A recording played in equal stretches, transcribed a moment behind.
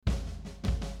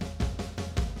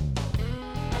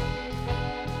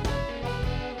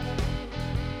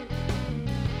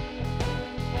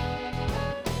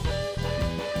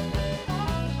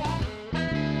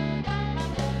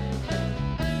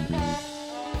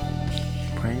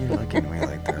Why are you looking at me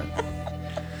like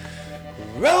that?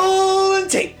 Rolling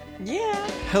tape! Yeah.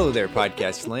 Hello there,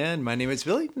 podcast land. My name is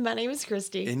Billy. My name is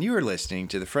Christy. And you are listening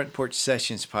to the Front Porch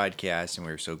Sessions podcast, and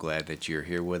we're so glad that you're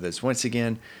here with us once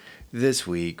again this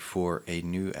week for a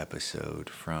new episode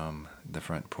from the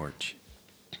Front Porch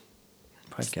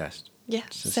podcast. Yeah,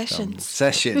 sessions.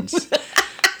 Sessions.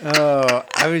 Oh,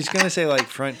 I was going to say like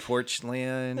Front Porch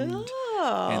Land. Oh.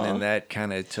 And then that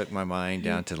kind of took my mind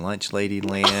down to Lunch Lady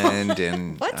Land.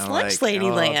 And What's I'm Lunch like, Lady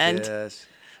oh, Land? This.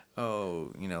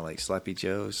 Oh, you know, like Sloppy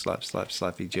Joe's,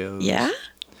 Sloppy Joe's. Yeah?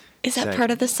 Is that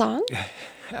part of the song?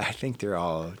 I think they're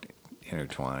all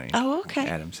intertwined. Oh, okay.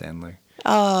 Adam Sandler.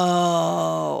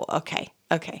 Oh, okay.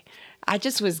 Okay. I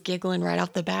just was giggling right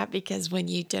off the bat because when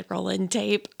you did roll in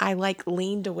tape, I like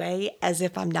leaned away as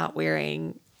if I'm not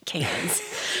wearing cans.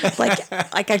 like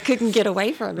I couldn't get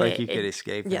away from it. Like you could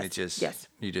escape and it just,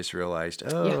 you just realized,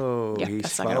 oh, Yeah, he's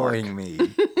that's not gonna work. following me.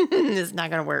 It's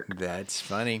not going to work. That's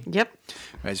funny. Yep.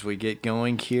 As we get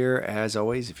going here, as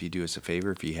always, if you do us a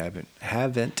favor, if you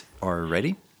haven't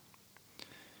already,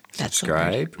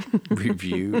 subscribe,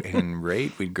 review, and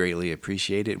rate. We'd greatly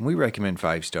appreciate it. And we recommend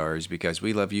 5 stars because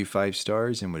we love you 5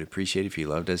 stars and would appreciate it if you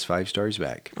loved us 5 stars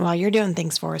back. While you're doing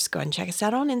things for us, go ahead and check us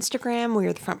out on Instagram. We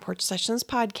are the Front Porch Sessions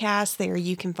podcast. There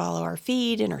you can follow our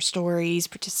feed and our stories,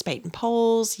 participate in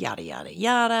polls, yada, yada,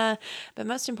 yada. But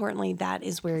most importantly, that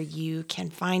is where you can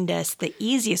find us. The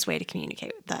easiest way to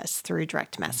communicate with us through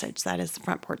direct message. That is the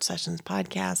Front Porch Sessions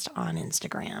podcast on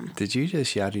Instagram. Did you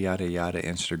just yada, yada, yada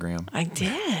Instagram? I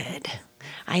did.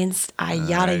 I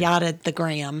yada, yada the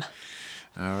gram.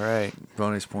 All right.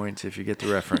 Bonus points if you get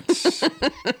the reference.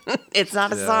 It's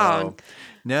not a song.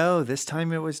 No, this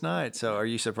time it was not. So are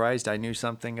you surprised I knew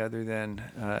something other than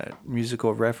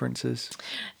musical references?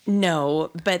 No,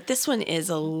 but this one is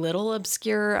a little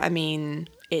obscure. I mean,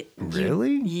 it...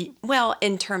 Really? Well,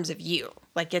 in terms of you.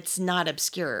 Like, it's not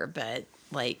obscure, but,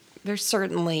 like, there's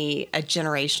certainly a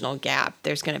generational gap.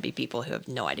 There's going to be people who have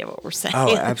no idea what we're saying.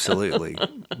 Oh, absolutely.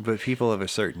 But people of a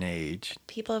certain age...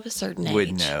 People of a certain age.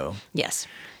 Would know. Yes.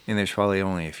 And there's probably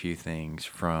only a few things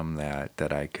from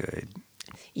that I could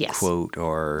quote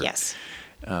or... Yes.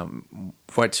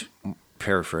 What's...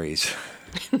 Paraphrase.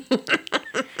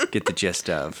 Get the gist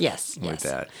of. Yes. With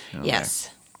that. Okay. Yes.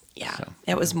 Yeah, so,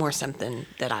 it was more something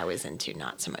that I was into,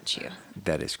 not so much you.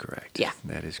 That is correct. Yeah.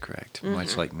 That is correct. Mm-hmm.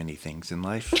 Much like many things in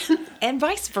life. And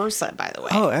vice versa, by the way.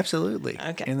 Oh, absolutely.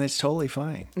 Okay. And that's totally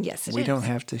fine. Yes, it is. We don't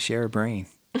have to share a brain.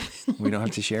 We don't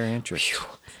have to share interests.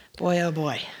 Boy, oh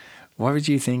boy. What would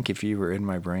you think if you were in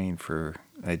my brain for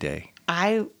a day?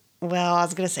 I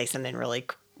was going to say something really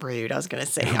rude. I was going to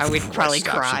say I would probably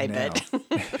cry, but...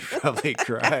 Probably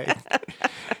cry.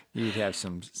 You'd have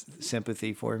some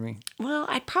sympathy for me? Well,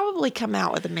 I'd probably come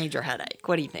out with a major headache.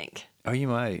 What do you think? Oh, you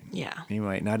might. Yeah. You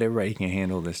might. Not everybody can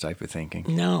handle this type of thinking.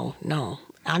 No.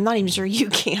 I'm not even sure you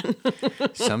can.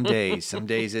 Some days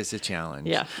it's a challenge.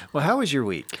 Yeah. Well, how was your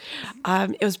week?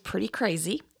 It was pretty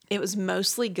crazy. It was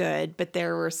mostly good, but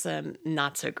there were some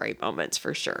not so great moments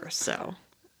for sure. So,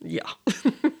 yeah.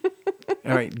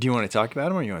 All right. Do you want to talk about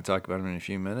them or you want to talk about them in a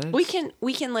few minutes? We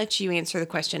can let you answer the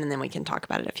question and then we can talk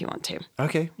about it if you want to.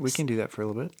 Okay. We can do that for a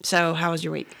little bit. So how was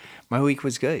your week? My week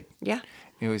was good. Yeah.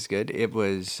 It was good. It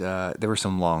was, there were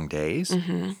some long days,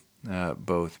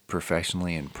 both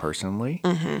professionally and personally.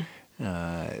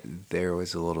 Mm-hmm. There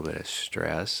was a little bit of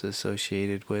stress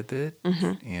associated with it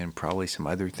and probably some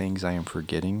other things I am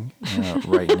forgetting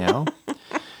right now.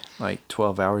 Like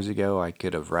 12 hours ago, I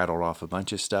could have rattled off a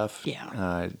bunch of stuff.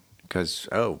 Yeah. Because,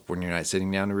 when you're not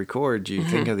sitting down to record, you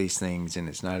think of these things, and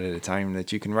it's not at a time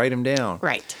that you can write them down.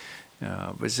 Right.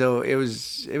 But so it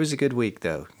was a good week,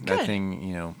 though. Good.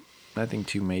 Nothing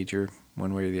too major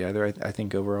one way or the other. I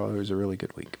think overall it was a really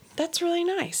good week. That's really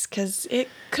nice because it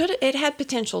had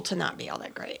potential to not be all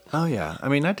that great. Oh, yeah. I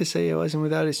mean, not to say it wasn't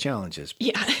without its challenges.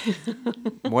 Yeah.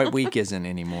 What week isn't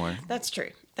anymore? That's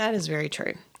true. That is very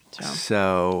true.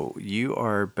 So you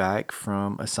are back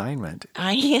from assignment.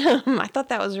 I am. I thought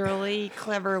that was a really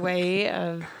clever way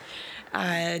of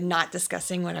not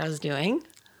discussing what I was doing.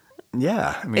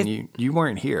 Yeah. I mean, you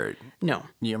weren't here. No.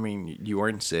 You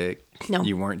weren't sick. No.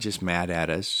 You weren't just mad at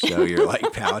us. So you're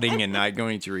like pouting and not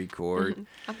going to record.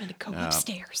 I'm going to go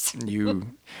upstairs.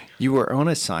 You were on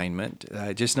assignment,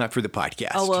 just not for the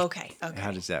podcast. Oh, okay.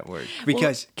 How does that work?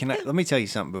 Because let me tell you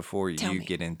something before you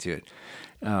get into it.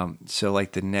 So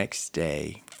like the next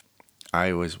day,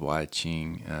 I was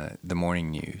watching the morning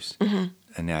news,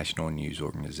 a national news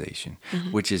organization,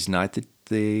 which is not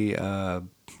the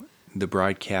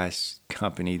broadcast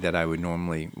company that I would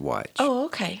normally watch. Oh,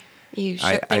 okay. You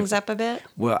shook things up a bit?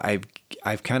 Well,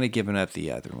 I've kind of given up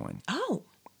the other one. Oh.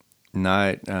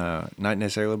 Not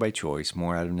necessarily by choice,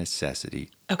 more out of necessity.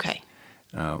 Okay.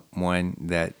 One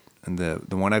that the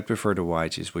one I prefer to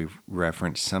watch is we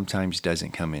referenced sometimes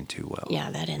doesn't come in too well. Yeah,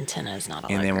 that antenna is not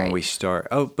all And that then great. when we start,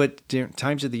 but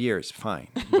times of the year is fine.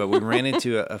 But we ran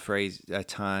into a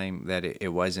time that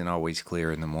it wasn't always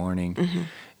clear in the morning.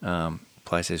 Mm-hmm.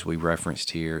 Plus, as we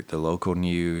referenced here, the local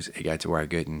news, it got to where I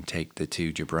couldn't take the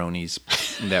two jabronis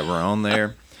that were on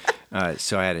there.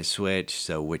 So I had to switch,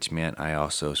 which meant I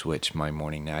also switched my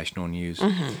morning national news.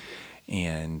 Mm-hmm.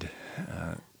 And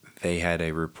they had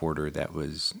a reporter that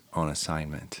was on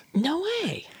assignment. No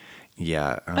way.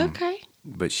 Yeah. Okay.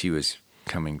 But she was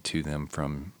coming to them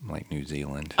from like New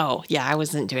Zealand. Oh, yeah, I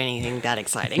wasn't doing anything that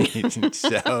exciting.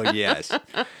 So, yes.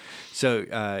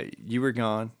 So you were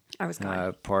gone. I was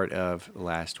gone. Part of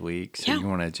last week. So Yeah. you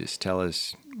want to just tell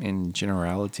us in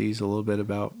generalities a little bit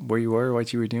about where you were,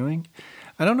 what you were doing?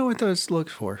 I don't know what those look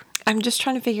for. I'm just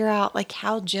trying to figure out like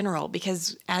how general,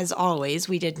 because as always,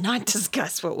 we did not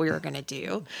discuss what we were going to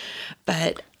do.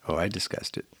 But Oh, I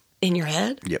discussed it. in your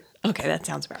head? Yep. Okay, that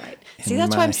sounds about right. See, In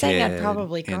that's why my I'm saying I'd head,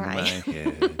 probably in cry. my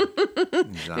head.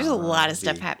 There's a lot of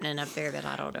stuff Zombie. happening up there that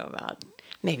I don't know about.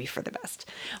 Maybe for the best.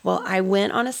 Well, I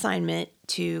went on assignment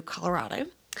to Colorado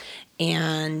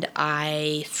and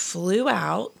I flew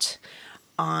out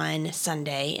on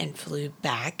Sunday and flew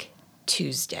back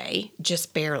Tuesday,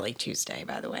 just barely Tuesday,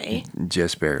 by the way.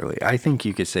 Just barely. I think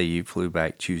you could say you flew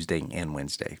back Tuesday and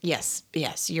Wednesday. Yes,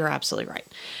 you're absolutely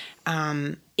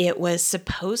right. It was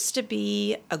supposed to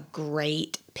be a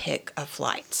great pick of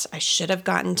flights. I should have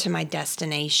gotten to my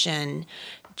destination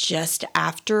just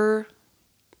after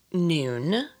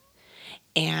noon,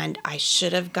 and I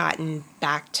should have gotten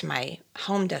back to my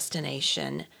home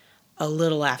destination a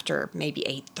little after maybe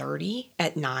 8:30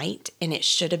 at night, and it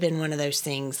should have been one of those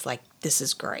things like, this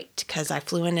is great, because I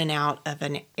flew in and out of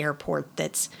an airport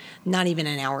that's not even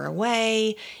an hour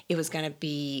away. It was going to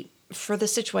be, for the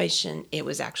situation, it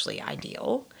was actually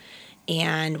ideal.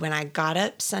 And when I got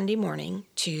up Sunday morning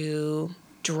to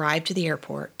drive to the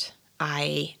airport,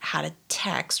 I had a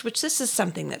text, which this is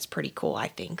something that's pretty cool, I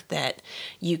think, that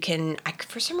you can,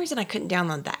 for some reason I couldn't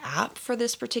download the app for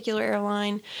this particular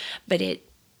airline, but it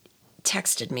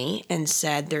texted me and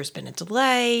said there's been a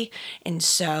delay, and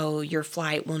so your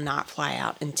flight will not fly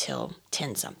out until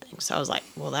 10 something. So I was like,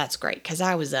 well, that's great, because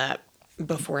I was up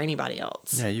before anybody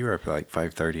else. Yeah, you were up at like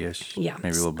 5:30ish. Yeah. Maybe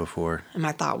a little before. And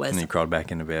my thought was, And then you crawled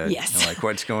back into bed. Yes. And like,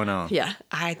 what's going on? yeah,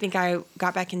 I think I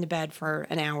got back into bed for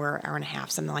an hour and a half,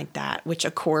 something like that, which,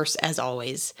 of course, as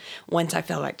always, once I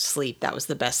fell back to sleep, that was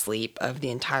the best sleep of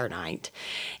the entire night.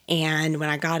 And when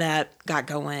I got up, got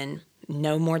going,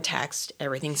 no more text,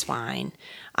 everything's fine.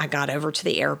 I got over to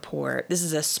the airport. This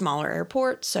is a smaller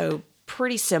airport, so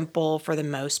pretty simple for the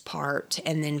most part,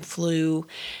 and then flew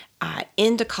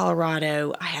into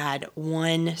Colorado. I had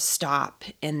one stop,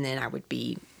 and then I would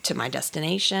be to my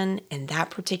destination, and that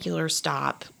particular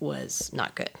stop was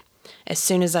not good. As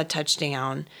soon as I touched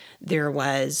down, there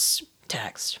was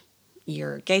text.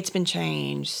 Your gate's been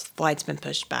changed, flight's been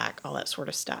pushed back, all that sort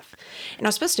of stuff. And I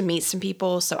was supposed to meet some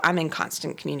people, so I'm in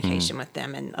constant communication with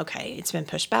them. And okay, it's been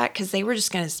pushed back because they were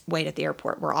just going to wait at the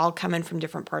airport. We're all coming from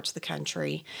different parts of the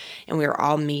country, and we were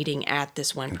all meeting at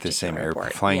this one At the same particular airport.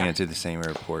 airport. Flying Yeah. into the same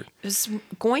airport. It was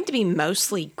going to be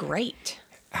mostly great.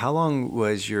 How long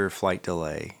was your flight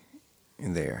delay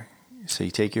there? So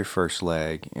you take your first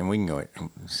leg, and we can go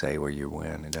and say where you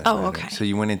went. It doesn't Oh, matter. okay. So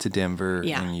you went into Denver,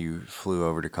 Yeah. and you flew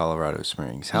over to Colorado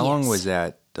Springs. How long Yes. was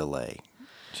that delay?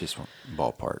 Just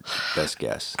ballpark, best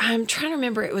guess. I'm trying to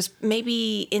remember. It was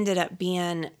maybe ended up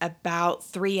being about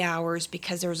 3 hours,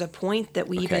 because there was a point that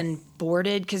we Okay. even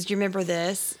boarded. Because do you remember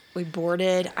this? We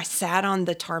boarded. I sat on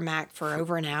the tarmac for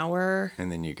over an hour.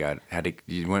 And then you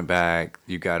went back,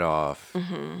 you got off.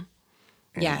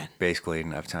 And Yeah. basically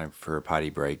enough time for a potty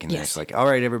break. And then Yes. it's like, all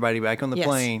right, everybody back on the Yes.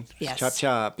 plane. Yes. Chop,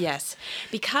 chop. Yes.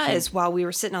 Because while we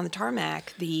were sitting on the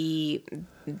tarmac, they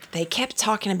kept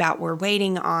talking about, we're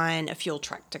waiting on a fuel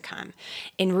truck to come.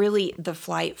 And really, the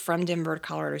flight from Denver to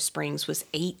Colorado Springs was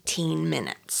 18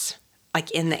 minutes.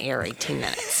 Like in the air, 18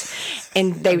 minutes.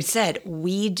 And they said,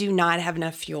 we do not have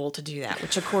enough fuel to do that,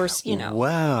 which of course,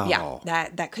 Wow. Yeah,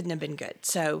 that couldn't have been good.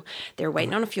 So they're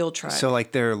waiting on a fuel truck. So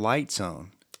like their lights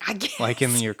on. I guess. Like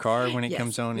in your car when it Yes,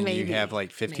 comes on and maybe, you have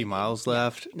like 50 maybe. miles Yeah,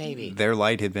 left. maybe. Their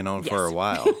light had been on for a Yes.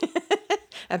 while.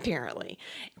 Apparently.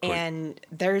 And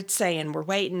they're saying, we're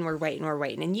waiting.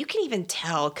 And you can even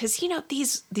tell, because,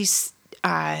 these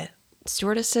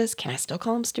stewardesses, can I still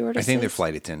call them stewardesses? I think they're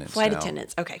flight attendants. Flight now,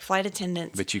 attendants. Okay, flight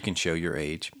attendants. But you can show your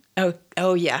age.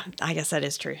 Oh yeah. I guess that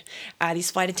is true.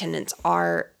 These flight attendants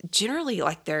are generally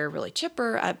like they're really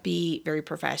chipper, upbeat, very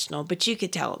professional, but you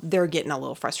could tell they're getting a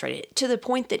little frustrated to the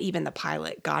point that even the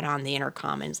pilot got on the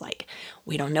intercom and was like,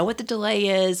 "We don't know what the delay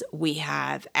is. We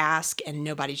have asked and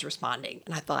nobody's responding."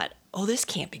 And I thought, oh, this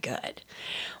can't be good.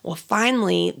 Well,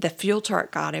 finally, the fuel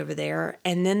truck got over there,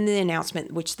 and then the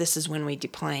announcement, which this is when we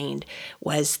deplaned,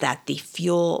 was that the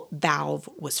fuel valve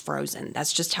was frozen.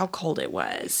 That's just how cold it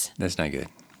was. That's not good.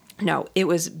 No, it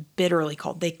was bitterly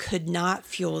cold. They could not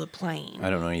fuel the plane. I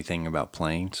don't know anything about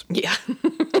planes. Yeah,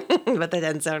 but that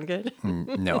doesn't sound good.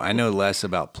 No, I know less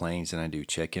about planes than I do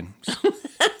chickens.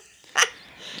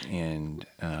 And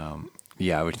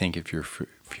yeah, I would think if your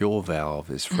fuel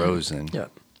valve is frozen,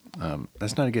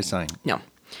 that's not a good sign.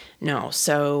 No.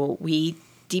 So we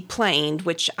deplaned,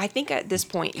 which I think at this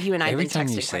point you and I Every been time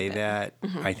texting you say quite a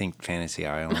bit. that, I think Fantasy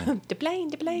Island.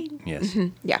 Deplane. Yes.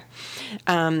 Yeah.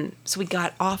 So we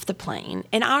got off the plane,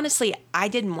 and honestly, I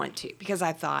didn't want to because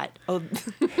I thought, oh,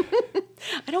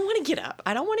 I don't want to get up.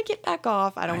 I don't want to get back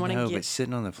off. I don't want to know, get. but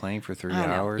sitting on the plane for 3 I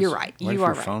know. hours. You're right. What You if are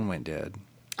your right. phone went dead?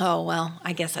 Oh well,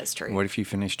 I guess that's true. What if you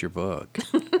finished your book?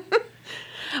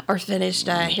 Or finished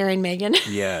Harry and Meghan.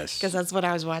 Yes. Because that's what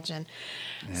I was watching.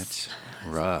 That's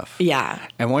rough. Yeah.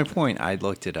 At one point, I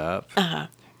looked it up,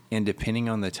 and depending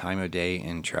on the time of day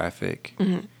and traffic,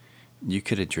 you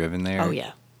could have driven there. Oh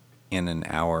yeah. In an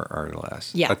hour or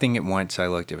less. Yeah. I think at once I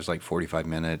looked, it was like 45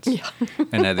 minutes. Yeah.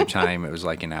 Another time it was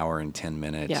like an hour and 10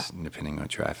 minutes, Yeah. depending on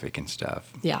traffic and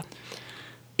stuff. Yeah.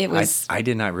 It was. I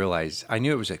did not realize. I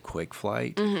knew it was a quick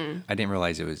flight. I didn't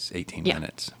realize it was 18 Yeah.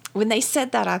 minutes. When they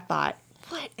said that, I thought,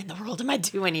 what in the world am I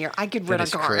doing here? I could rent That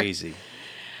is a car. crazy.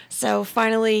 So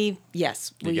finally,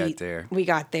 yes, You got there. We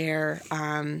got there,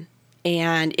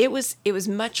 and it was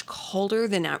much colder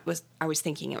than I was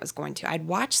thinking it was going to. I'd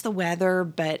watched the weather,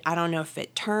 but I don't know if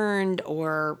it turned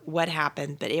or what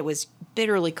happened. But it was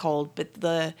bitterly cold. But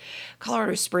the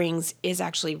Colorado Springs is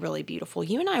actually really beautiful.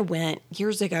 You and I went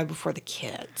years ago before the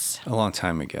kids. A long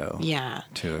time ago. Yeah.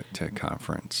 To a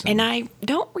conference. And I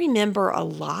don't remember a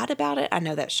lot about it. I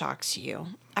know that shocks you.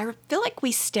 I feel like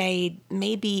we stayed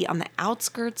maybe on the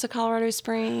outskirts of Colorado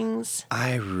Springs.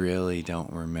 I really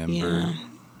don't remember. Yeah.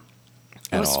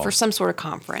 It was all. for some sort of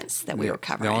conference that we were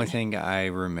covering. The only thing I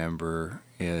remember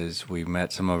is we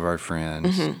met some of our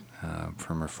friends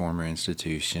from our former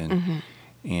institution,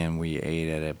 and we ate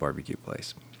at a barbecue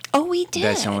place. Oh, we did.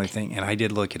 That's the only thing. And I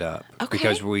did look it up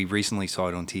because we recently saw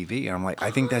it on TV. And I'm like,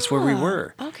 I think that's where we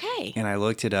were. Okay. And I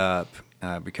looked it up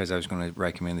because I was going to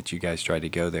recommend that you guys try to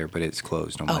go there, but it's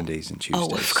closed on Mondays and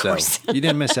Tuesdays. of course. So you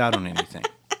didn't miss out on anything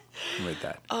with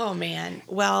that. Oh, man.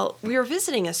 Well, we were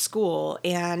visiting a school,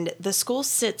 and the school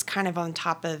sits kind of on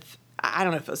top of, I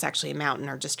don't know if it was actually a mountain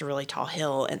or just a really tall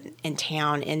hill in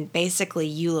town. And basically,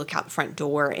 you look out the front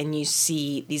door and you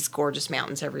see these gorgeous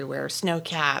mountains everywhere,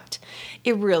 snow-capped.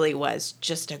 It really was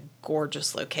just a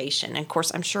gorgeous location. And of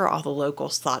course, I'm sure all the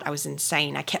locals thought I was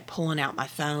insane. I kept pulling out my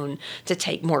phone to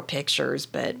take more pictures,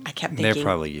 but I kept thinking, They're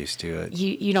probably used to it.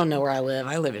 You don't know where I live.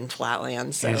 I live in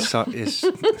Flatland, so.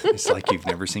 It's like you've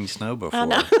never seen snow before. I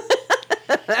know.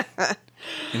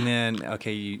 And then,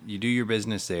 okay, you do your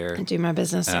business there. I do my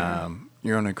business there.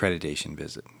 You're on an accreditation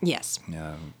visit Yes.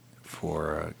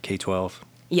 for K-12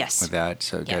 Yes. with that.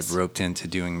 So Yes. got roped into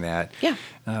doing that. Yeah.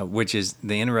 Which is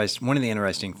one of the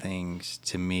interesting things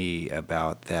to me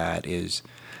about that is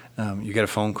you got a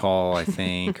phone call, I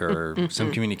think, or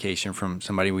some communication from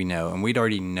somebody we know. And we'd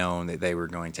already known that they were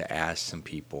going to ask some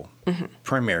people.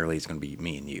 Primarily, it's going to be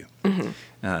me and you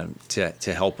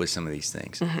to help with some of these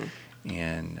things.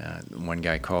 And one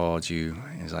guy called you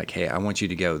and was like, hey, I want you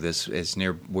to go. This is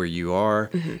near where you are.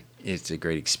 It's a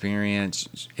great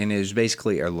experience. And it was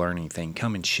basically a learning thing.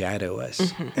 Come and shadow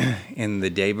us. And the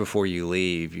day before you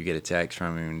leave, you get a text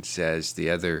from him and says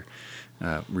the other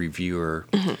reviewer,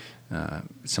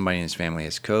 somebody in his family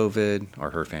has COVID, or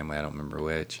her family, I don't remember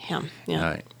which. Him,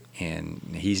 yeah.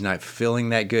 And he's not feeling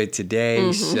that good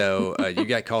today, so you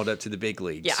got called up to the big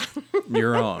leagues. Yeah.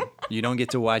 You're on. You don't get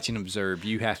to watch and observe.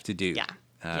 You have to do.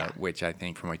 Yeah. Which I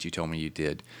think, from what you told me, you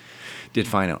did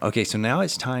fine. Okay, so now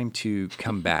it's time to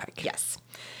come back. Yes.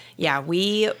 Yeah,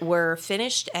 we were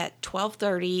finished at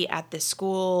 12:30 at the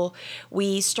school.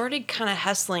 We started kind of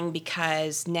hustling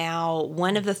because now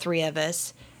one of the three of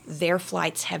us, their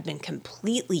flights have been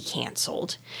completely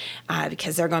canceled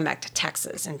because they're going back to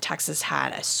Texas. And Texas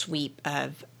had a sweep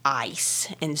of ice.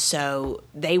 And so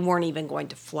they weren't even going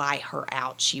to fly her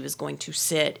out. She was going to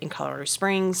sit in Colorado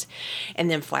Springs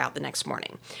and then fly out the next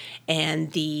morning.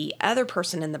 And the other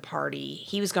person in the party,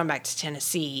 he was going back to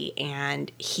Tennessee,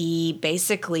 and he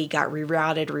basically got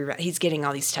rerouted. He's getting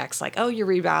all these texts like, oh, you're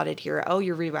rerouted here. Oh,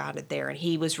 you're rerouted there. And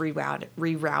he was rerouted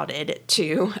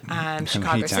to Chicago.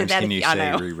 How many times can you say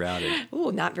rerouted? Oh,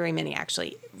 not very many,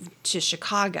 actually, to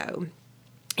Chicago.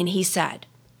 And he said,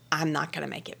 I'm not going to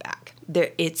make it back.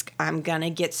 I'm going to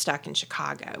get stuck in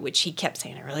Chicago, which he kept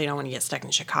saying, I really don't want to get stuck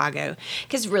in Chicago.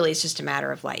 Because really, it's just a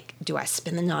matter of like, do I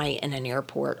spend the night in an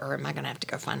airport, or am I going to have to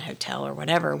go find a hotel or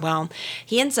whatever? Well,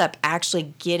 he ends up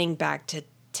actually getting back to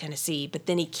Tennessee, but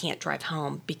then he can't drive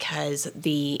home because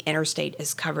the interstate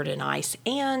is covered in ice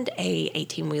and a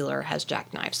 18-wheeler has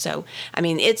jackknives. So, I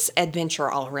mean, it's adventure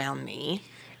all around me.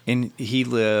 And he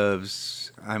lives...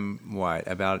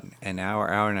 about an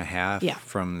hour and a half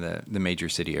from the major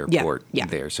city airport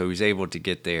there. So he's able to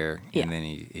get there, and then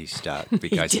he's stuck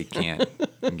because he can't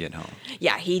get home.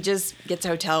 Yeah, he just gets a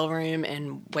hotel room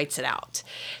and waits it out.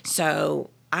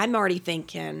 So I'm already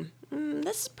thinking,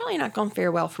 this is probably not going to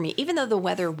fare well for me. Even though the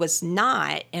weather was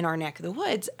not in our neck of the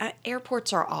woods,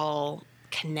 airports are all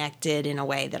connected in a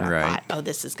way that I thought, oh,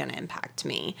 this is going to impact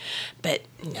me. But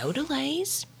no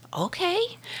delays. Okay.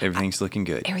 Everything's looking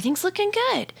good. Everything's looking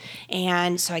good.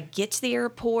 And so I get to the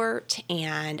airport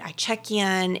and I check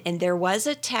in, and there was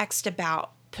a text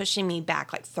about pushing me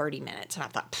back like 30 minutes. And I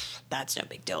thought, that's no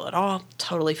big deal at all.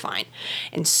 Totally fine.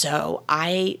 And so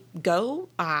I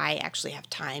actually have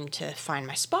time to find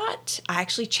my spot. I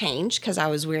actually changed because I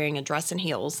was wearing a dress and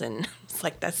heels, and it's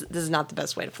like, this is not the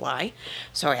best way to fly.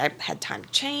 So I had time to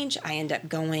change. I end up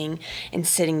going and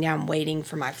sitting down waiting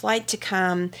for my flight to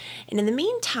come. And in the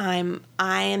meantime,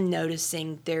 I am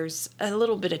noticing there's a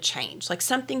little bit of change. Like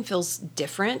something feels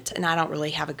different, and I don't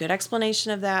really have a good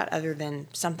explanation of that other than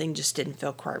something just didn't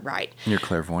feel quite right. You're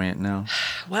clairvoyant now?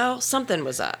 Well, something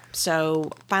was up.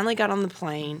 So finally got on the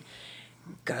plane,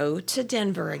 go to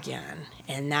Denver again,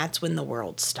 and that's when the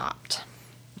world stopped.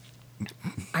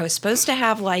 I was supposed to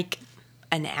have like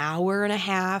an hour and a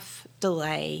half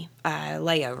delay,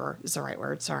 layover is the right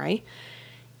word, sorry.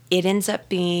 It ends up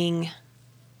being...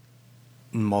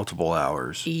 multiple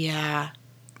hours. Yeah.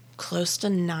 Close to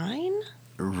 9?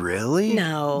 Really?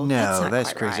 No,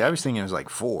 that's crazy. right. I was thinking it was like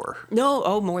 4.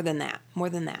 No, more than that.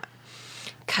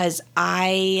 Because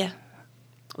I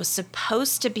was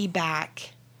supposed to be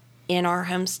back in our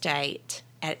home state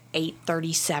at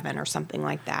 8:37 or something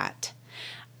like that.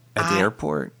 At the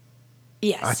airport?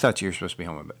 Yes. I thought you were supposed to be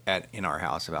home in our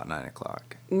house about 9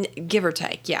 o'clock. Give or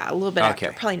take, yeah, a little bit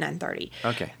after, probably 9:30.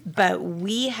 Okay. But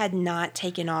we had not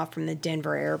taken off from the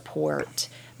Denver airport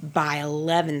by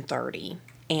 11:30.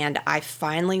 And I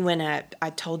finally went up. I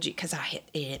told you, because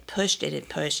it had pushed,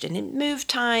 and it moved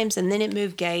times, and then it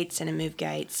moved gates, and it moved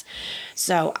gates.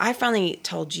 So I finally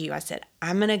told you, I said,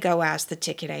 I'm going to go ask the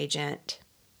ticket agent,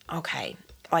 okay,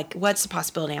 like, what's the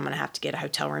possibility I'm going to have to get a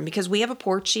hotel room? Because we have a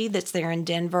Porchy that's there in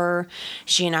Denver.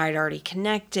 She and I had already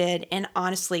connected. And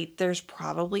honestly, there's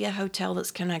probably a hotel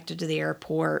that's connected to the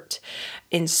airport.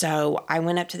 And so I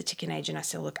went up to the ticket agent. I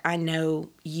said, look, I know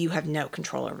you have no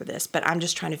control over this, but I'm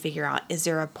just trying to figure out, is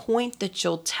there a point that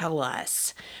you'll tell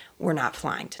us we're not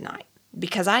flying tonight?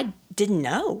 Because I didn't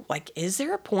know. Like, is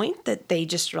there a point that they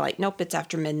just are like, nope, it's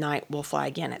after midnight. We'll fly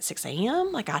again at 6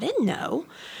 a.m.? Like, I didn't know.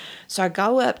 So I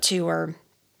go up to her.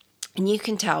 And you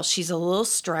can tell she's a little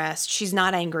stressed. She's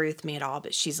not angry with me at all,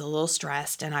 but she's a little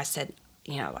stressed. And I said,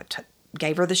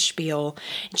 gave her the spiel.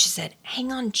 And she said,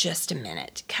 hang on just a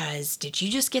minute, because did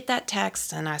you just get that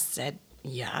text? And I said,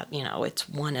 yeah, it's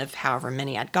one of however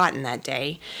many I'd gotten that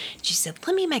day. She said,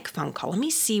 let me make a phone call. Let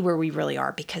me see where we really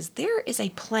are, because there is a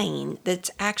plane that's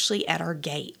actually at our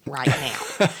gate right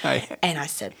now. And I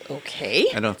said, okay.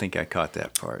 I don't think I caught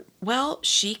that part. Well,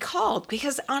 she called,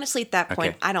 because honestly, at that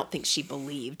point, I don't think she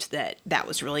believed that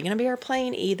was really going to be our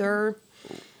plane either.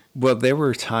 Well, there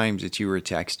were times that you were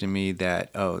texting me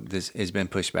that, this has been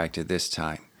pushed back to this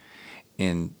time.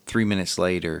 And 3 minutes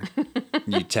later,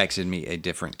 you texted me a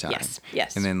different time.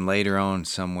 Yes. And then later on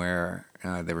somewhere,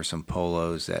 there were some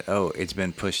polos that, it's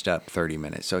been pushed up 30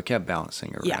 minutes. So it kept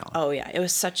bouncing around. Yeah. Oh, yeah. It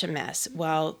was such a mess.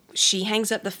 Well, she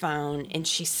hangs up the phone and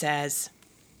she says,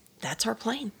 that's our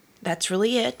plane. That's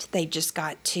really it. They just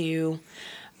got to,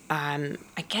 I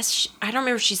don't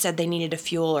remember if she said they needed to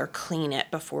fuel or clean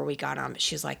it before we got on, but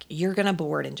she's like, you're going to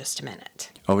board in just a minute.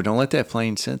 Oh, but don't let that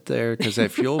plane sit there, because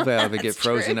that fuel valve will get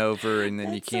frozen over, and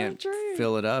then you can't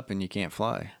fill it up and you can't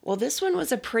fly. Well, this one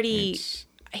was a pretty,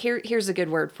 here's a good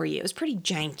word for you. It was pretty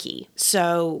janky.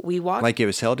 So we walked. Like it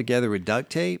was held together with duct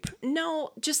tape?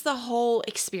 No, just the whole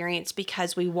experience,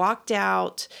 because we walked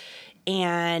out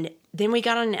and then we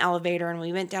got on an elevator and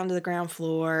we went down to the ground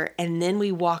floor and then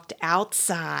we walked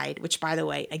outside, which, by the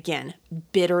way, again,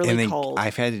 bitterly cold.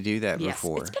 I've had to do that Yes,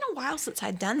 before. it's been a while since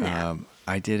I'd done that.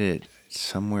 I did it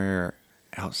somewhere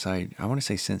outside, I want to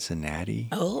say Cincinnati.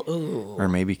 Or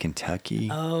maybe Kentucky.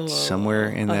 Somewhere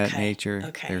in that nature.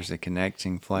 Okay. There's a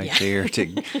connecting flight there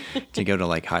to go to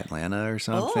like Atlanta or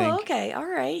something. Oh, okay. All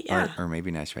right. Yeah. Or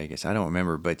maybe Las Vegas. I don't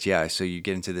remember. But yeah, so you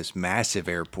get into this massive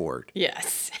airport.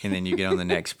 Yes. And then you get on the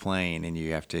next plane and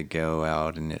you have to go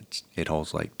out and it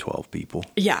holds like 12 people.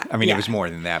 Yeah. I mean, it was more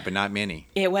than that, but not many.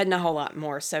 It wasn't a whole lot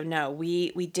more. So no,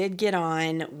 we did get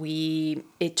on.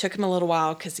 It took them a little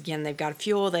while because, again, they've got to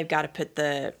fuel. They've got to put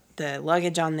the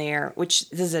luggage on there, which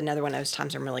this is another one of those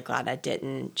times I'm really glad I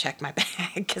didn't check my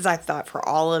bag, because I thought for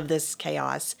all of this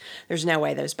chaos, there's no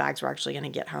way those bags were actually going to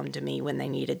get home to me when they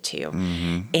needed to.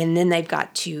 Mm-hmm. And then they've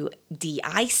got to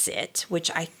de-ice it,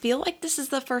 which I feel like this is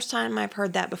the first time I've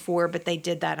heard that before, but they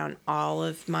did that on all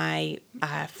of my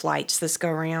flights this go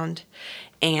around.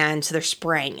 And so they're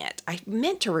spraying it. I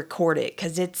meant to record it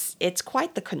because it's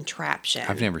quite the contraption.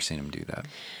 I've never seen them do that.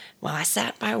 Well, I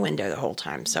sat by a window the whole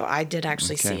time, so I did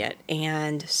actually see it.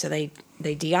 And so they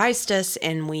de-iced us,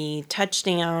 and we touched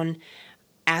down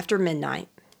after midnight.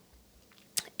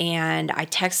 And I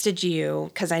texted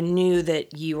you because I knew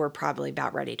that you were probably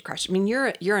about ready to crash. I mean,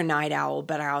 you're a night owl,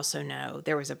 but I also know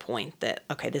there was a point that,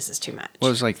 okay, this is too much. Well,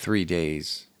 it was like 3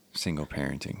 days single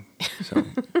parenting. So,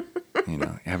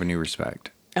 have a new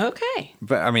respect. Okay.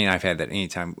 But, I mean, I've had that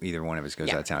anytime either one of us goes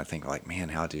out of town, I think, like, man,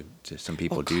 how do some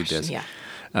people do this? Yeah.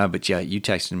 But, yeah, you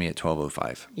texted me at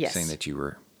 12:05 saying that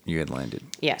you had landed.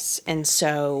 Yes. And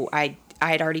so I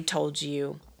had already told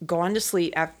you, go on to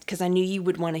sleep, because I knew you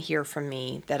would want to hear from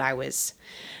me that I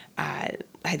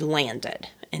had landed.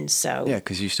 And so... Yeah,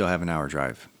 because you still have an hour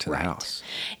drive to the house.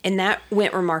 And that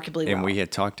went remarkably well. And we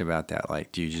had talked about that.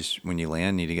 Like, do you just, when you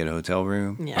land, need to get a hotel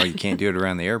room? Yeah. Or you can't do it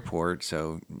around the airport.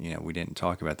 So, we didn't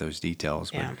talk about those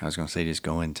details. But I was going to say, just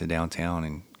go into downtown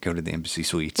and go to the Embassy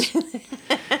Suites.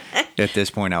 At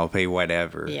this point, I'll pay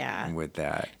whatever with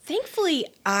that. Thankfully,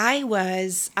 I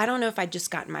don't know if I'd just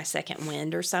gotten my second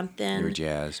wind or something. You were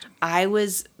jazzed. But I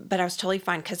was totally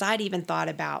fine, because I'd even thought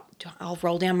about, I'll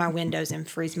roll down my windows and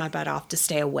freeze my butt off to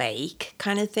stay awake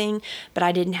kind of thing. But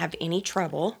I didn't have any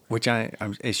trouble. Which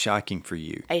is shocking for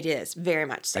you. It is, very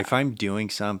much so. If I'm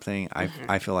doing something,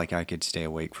 I feel like I could stay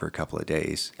awake for a couple of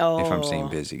days if I'm staying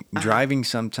busy. Driving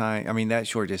sometime, I mean, that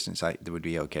short distance would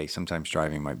be okay. Sometimes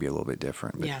driving might be a little bit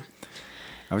different. But yeah.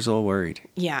 I was a little worried.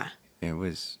 Yeah. It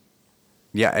was,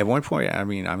 at one point, I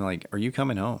mean, I'm like, are you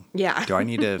coming home? Yeah. Do I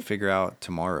need to figure out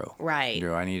tomorrow? Right.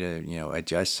 Do I need to,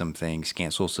 adjust some things,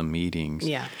 cancel some meetings?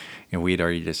 Yeah. And we had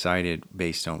already decided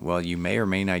based on, well, you may or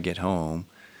may not get home.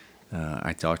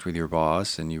 I talked with your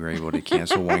boss, and you were able to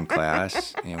cancel one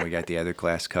class, and we got the other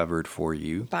class covered for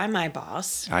you. By my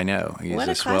boss. I know. He's what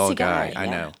a swell guy. Yeah. I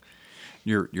know.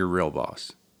 Your real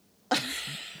boss.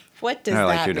 What does that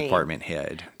like your mean? department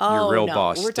head. Oh, your real no.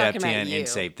 boss We're stepped talking about in you. and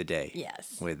saved the day.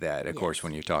 Yes. With that. Of course,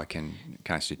 when you're talking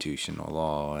constitutional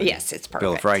law and yes, it's perfect.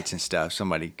 Bill of Rights and stuff,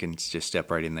 somebody can just step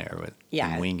right in there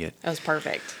and wing it. That was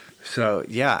perfect. So,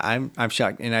 I'm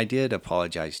shocked. And I did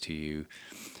apologize to you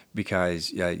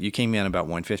because you came in about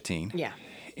 1:15. Yeah.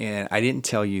 And I didn't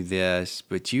tell you this,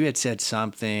 but you had said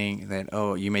something that,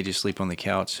 you may just sleep on the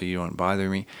couch so you don't bother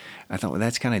me. I thought, well,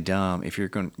 that's kind of dumb. If you're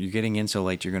getting in so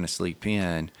late, you're going to sleep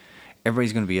in.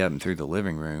 Everybody's going to be up and through the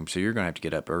living room, so you're going to have to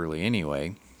get up early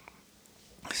anyway.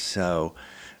 So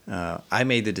I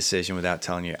made the decision without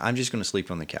telling you, I'm just going to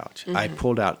sleep on the couch. Mm-hmm. I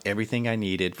pulled out everything I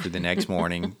needed for the next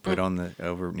morning, put on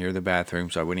over near the bathroom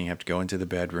so I wouldn't even have to go into the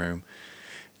bedroom.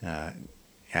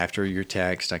 After your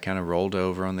text, I kind of rolled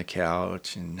over on the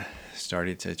couch and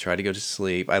started to try to go to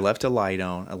sleep. I left a light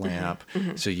on, a lamp,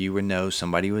 so you would know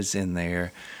somebody was in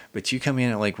there. But you come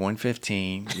in at like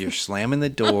 1:15, you're slamming the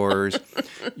doors,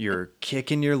 you're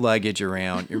kicking your luggage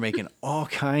around, you're making all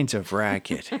kinds of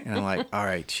racket. And I'm like, all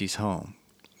right, she's home.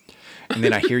 And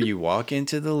then I hear you walk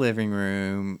into the living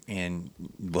room and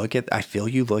I feel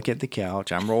you look at the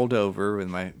couch. I'm rolled over with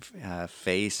my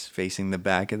face facing the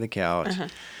back of the couch.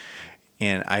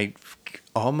 And I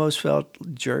almost felt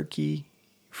jerky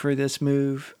for this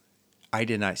move. I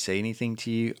did not say anything to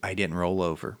you. I didn't roll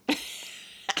over.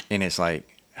 And it's like,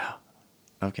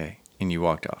 okay. And you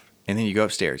walked off. And then you go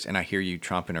upstairs, and I hear you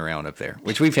tromping around up there,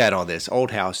 which we've had all this.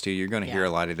 Old house, too. You're going to hear a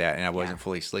lot of that, and I wasn't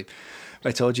fully asleep.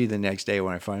 I told you the next day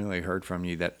when I finally heard from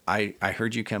you that I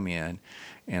heard you come in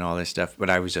and all this stuff, but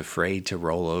I was afraid to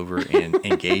roll over and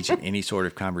engage in any sort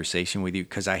of conversation with you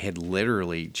because I had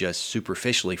literally just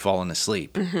superficially fallen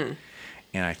asleep. Mm-hmm.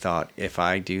 And I thought, if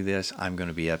I do this, I'm going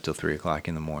to be up till 3 o'clock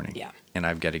in the morning. Yeah. And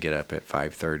I've got to get up at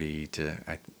 5:30 to,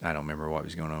 I don't remember what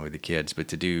was going on with the kids, but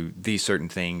to do these certain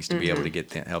things to be able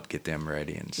to help get them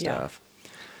ready and stuff.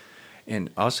 Yeah. And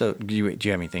also, do you have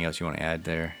anything else you want to add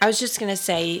there? I was just going to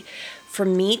say, for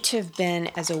me to have been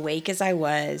as awake as I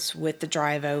was with the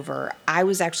drive over, I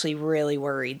was actually really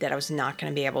worried that I was not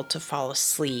going to be able to fall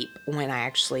asleep when I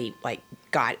actually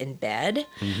got in bed.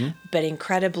 Mm-hmm. But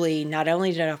incredibly, not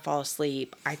only did I fall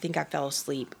asleep, I think I fell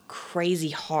asleep crazy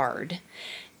hard,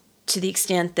 to the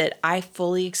extent that I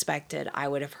fully expected I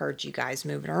would have heard you guys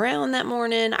moving around that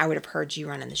morning. I would have heard you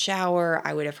run in the shower.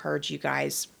 I would have heard you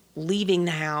guys leaving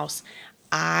the house.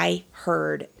 I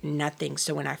heard nothing.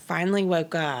 So when I finally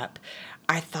woke up,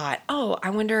 I thought, oh, I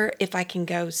wonder if I can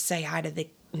go say hi to the...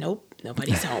 Nope,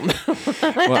 nobody's home.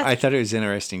 Well, I thought it was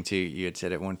interesting, too. You had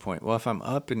said at one point, well, if I'm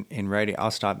up and ready, I'll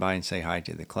stop by and say hi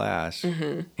to the class.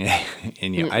 Mm-hmm.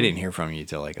 And I didn't hear from you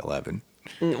till 11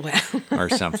 or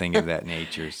something of that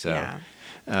nature. So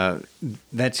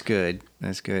that's good.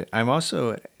 That's good. I'm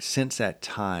also, since that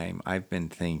time, I've been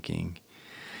thinking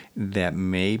that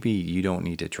maybe you don't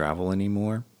need to travel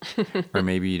anymore, or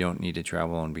maybe you don't need to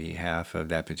travel on behalf of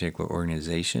that particular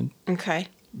organization. Okay.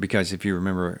 Because if you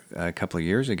remember a couple of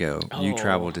years ago, you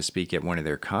traveled to speak at one of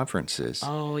their conferences.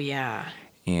 Oh, yeah.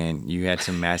 And you had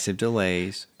some massive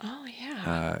delays. Oh,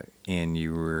 yeah. And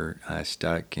you were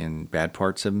stuck in bad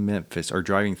parts of Memphis, or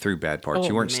driving through bad parts.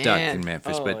 You weren't stuck in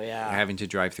Memphis, but having to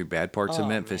drive through bad parts of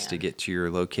Memphis to get to your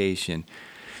location,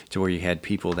 to where you had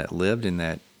people that lived in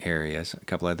that area, a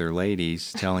couple other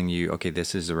ladies, telling you, okay,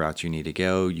 this is the route you need to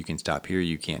go. You can stop here.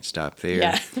 You can't stop there.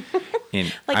 Yeah.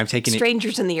 And I'm taking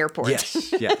strangers in the airport.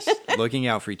 Yes. Looking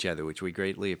out for each other, which we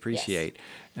greatly appreciate.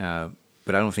 Yes.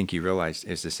 But I don't think you realized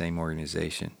it's the same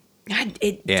organization.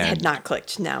 It had not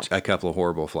clicked, no. A couple of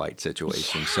horrible flight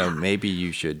situations. Yeah. So maybe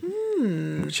you should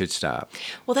stop.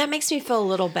 Well, that makes me feel a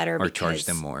little better. Or charge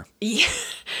them more. Yeah,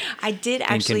 I did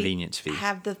actually inconvenience fee.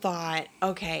 Have the thought,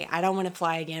 okay, I don't want to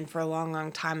fly again for a long,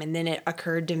 long time. And then it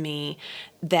occurred to me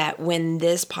that when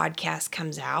this podcast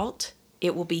comes out,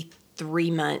 it will be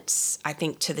 3 months, I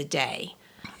think, to the day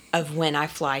of when I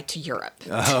fly to Europe.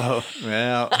 Oh,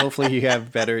 well, hopefully you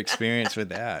have better experience with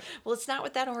that. Well, it's not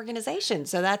with that organization,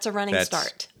 so that's a running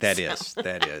start. That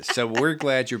is. So we're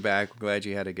glad you're back. We're glad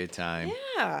you had a good time.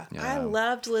 Yeah. I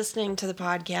loved listening to the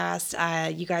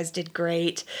podcast. You guys did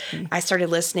great. I started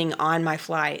listening on my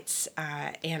flights,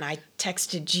 and I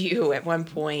texted you at one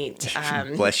point.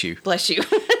 Bless you. Bless you.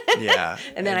 Yeah.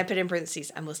 And then I put in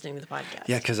parentheses, I'm listening to the podcast.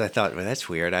 Yeah, because I thought, well, that's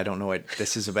weird. I don't know what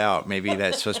this is about. Maybe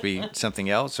that's supposed to be something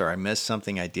else, or I missed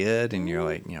something I did. And you're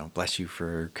like, bless you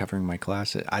for covering my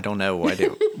class. I don't know what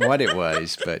it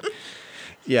was, but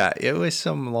yeah, it was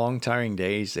some long, tiring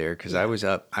days there because I was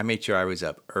up. I made sure I was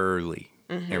up early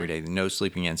every day. No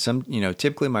sleeping in.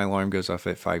 Typically my alarm goes off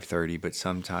at 5:30, but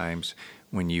sometimes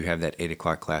when you have that 8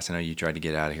 o'clock class, I know you try to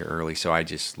get out of here early, so I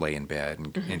just lay in bed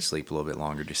and sleep a little bit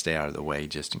longer to stay out of the way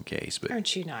just in case. But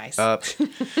aren't you nice? Up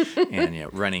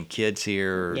and running kids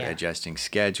here, adjusting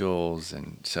schedules,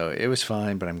 and so it was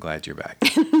fine. But I'm glad you're back.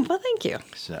 Well, thank you.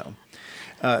 So.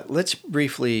 Let's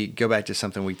briefly go back to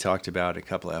something we talked about a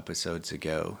couple of episodes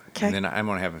ago. Okay. And then I'm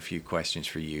going to have a few questions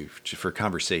for you for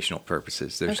conversational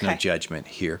purposes. There's no judgment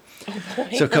here. Oh, boy.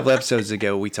 So a couple of episodes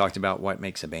ago, we talked about what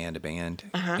makes a band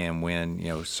and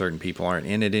when, certain people aren't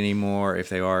in it anymore. If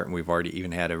they are, and we've already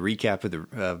even had a recap of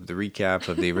the recap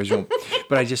of the original.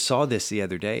 But I just saw this the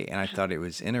other day, and I thought it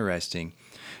was interesting.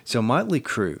 So Motley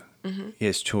Crue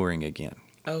is touring again.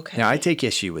 Okay. Now, I take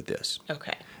issue with this.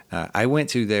 Okay. I went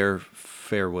to their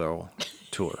farewell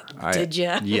tour. Did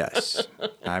you? Yes.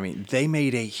 I mean, they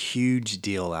made a huge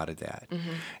deal out of that.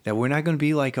 That we're not going to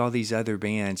be like all these other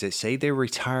bands that say they're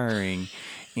retiring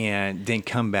and then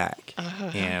come back.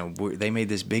 And they made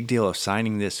this big deal of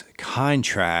signing this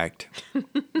contract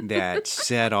that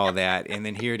said all that. And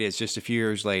then here it is just a few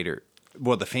years later.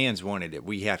 Well, the fans wanted it.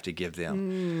 We have to give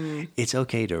them. It's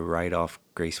okay to ride off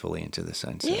gracefully into the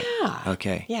sunset. Yeah.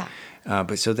 Okay. Yeah.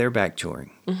 But so they're back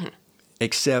touring.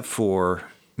 Except for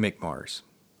Mick Mars.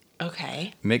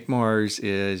 Okay. Mick Mars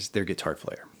is their guitar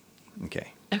player.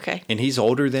 Okay. Okay. And he's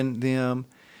older than them.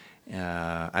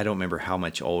 I don't remember how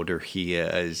much older he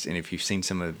is. And if you've seen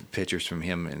some of the pictures from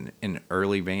him in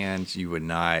early bands, you would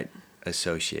not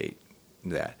associate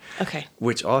that. Okay.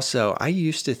 Which also, I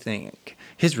used to think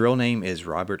His real name is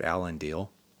Robert Allen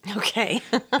Deal. Okay.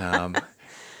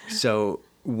 So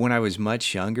when I was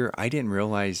much younger, I didn't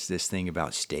realize this thing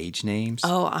about stage names.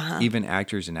 Oh, uh-huh. Even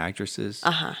actors and actresses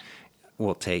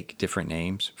will take different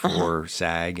names for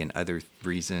SAG and other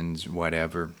reasons,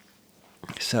 whatever.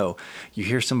 So you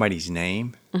hear somebody's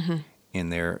name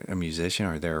and they're a musician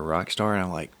or they're a rock star, and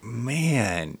I'm like,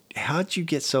 man, how'd you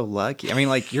get so lucky? I mean,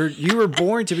 like you were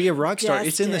born to be a rock star.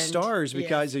 It's in the Destined. stars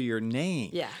because of your name.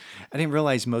 Yeah. I didn't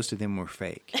realize most of them were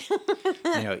fake.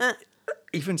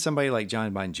 Even somebody like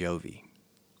John Bon Jovi.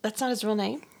 That's not his real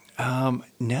name?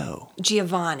 No.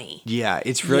 Giovanni. Yeah,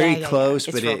 it's very Yeah. close,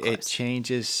 It's but real it close.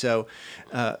 changes. So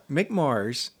Mick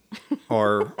Mars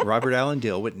or Robert Allen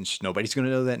Dill, nobody's going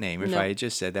to know that name if No. I had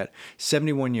just said that,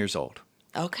 71 years old.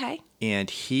 Okay. And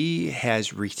he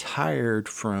has retired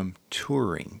from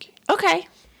touring. Okay.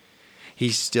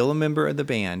 He's still a member of the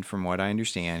band, from what I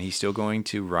understand. He's still going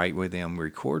to write with them,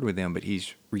 record with them, but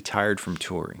he's retired from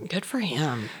touring. Good for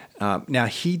him. Now,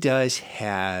 he does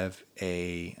have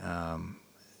a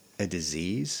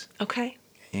disease, Okay.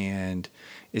 and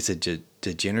it's a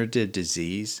degenerative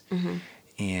disease,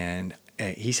 and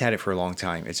he's had it for a long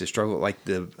time. It's a struggle, like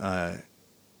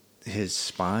his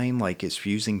spine, like is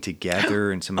fusing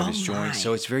together and some of his my. joints,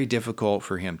 so it's very difficult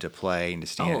for him to play and to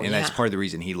stand, Oh, and that's yeah. part of the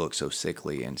reason he looks so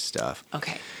sickly and stuff.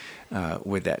 Okay.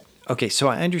 With that. Okay, so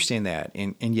I understand that,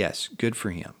 and yes, good for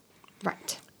him.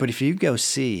 Right. But if you go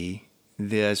see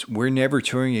this, we're never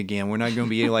touring again. We're not going to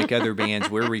be like other bands.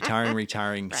 We're retiring.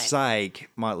 Right. Psych,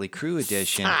 Motley Crue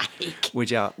edition. Psych.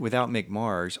 Without Mick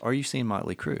Mars, are you seeing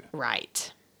Motley Crue?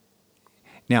 Right.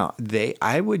 Now,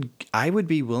 I would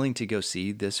be willing to go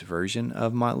see this version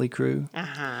of Motley Crue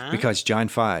because John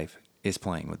Five is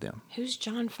playing with them. Who's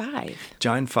John Five?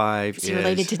 John Five Is he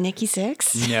related to Nikki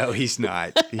Sixx? No, he's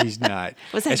not. He's not.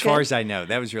 Was that as far good? as I know,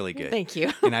 that was really good. Thank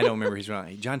you. And I don't remember his real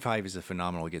name. John Five is a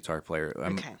phenomenal guitar player.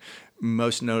 Okay.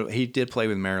 Most notable, he did play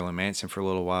with Marilyn Manson for a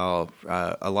little while.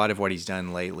 A lot of what he's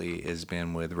done lately has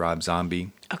been with Rob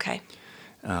Zombie. Okay.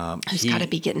 He's got to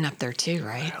be getting up there too,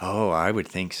 right? Oh, I would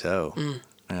think so.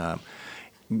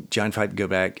 John Five, go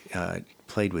back,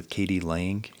 played with Katie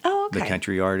Lang, Oh, okay. the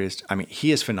country artist. I mean,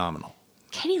 he is phenomenal.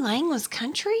 Katie Lang was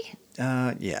country?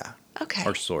 Yeah. Okay.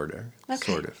 Or sort of.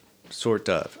 Okay. Sort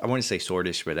of. I want to say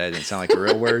sortish, but that didn't sound like a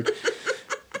real word.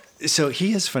 So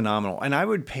he is phenomenal, and I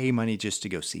would pay money just to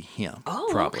go see him. Oh,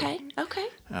 probably. okay.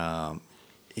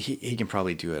 He can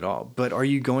probably do it all. But are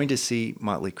you going to see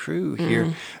Motley Crue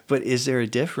here? But is there a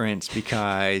difference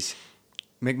because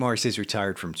Mick Mars is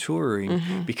retired from touring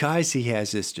because he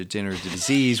has this degenerative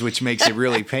disease, which makes it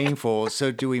really painful.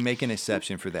 So do we make an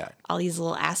exception for that? All these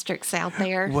little asterisks out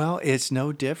there. Well, it's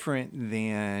no different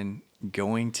than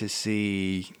going to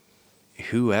see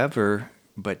whoever,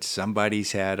 but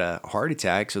somebody's had a heart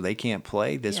attack, so they can't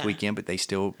play this weekend, but they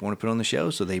still want to put on the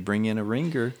show, so they bring in a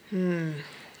ringer.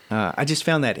 I just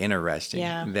found that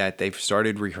interesting that they've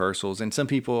started rehearsals, and some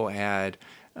people had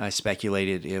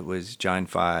speculated it was John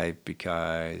Five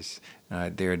because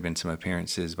there had been some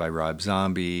appearances by Rob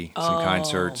Zombie, some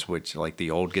concerts, which like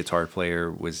the old guitar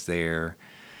player was there.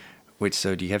 Which,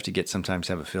 so do you have to sometimes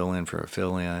have a fill-in for a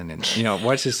fill-in? And,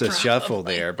 what's just a shuffle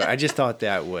there? But I just thought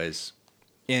that was,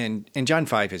 and John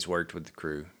Five has worked with the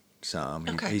Crue some.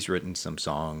 Okay. He's written some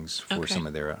songs for some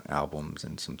of their albums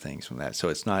and some things from that. So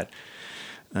it's not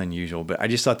unusual. But I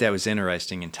just thought that was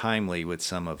interesting and timely with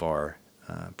some of our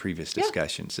previous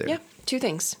discussions there. Yeah, two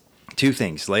things. Two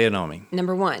things. Lay it on me.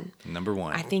 Number one.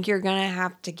 I think you're going to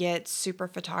have to get super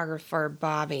photographer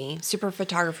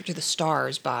to the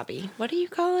stars, Bobby. What do you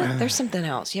call it? There's something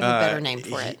else. You have a better name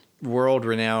for it.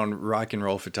 World-renowned rock and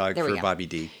roll There photographer we go. Bobby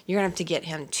D. You're going to have to get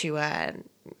him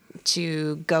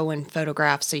to go and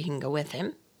photograph so you can go with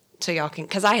him. So y'all can,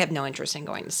 because I have no interest in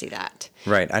going to see that.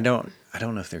 Right. I don't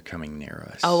know if they're coming near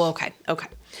us. Oh, okay.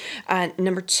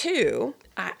 Number two,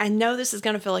 I know this is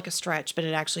going to feel like a stretch, but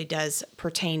it actually does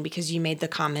pertain because you made the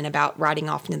comment about riding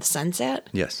off into the sunset.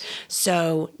 Yes.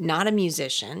 So, not a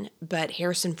musician, but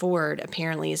Harrison Ford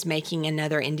apparently is making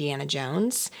another Indiana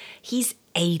Jones. He's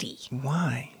 80.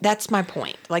 Why? That's my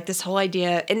point. Like this whole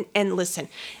idea, and listen,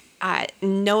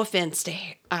 no offense to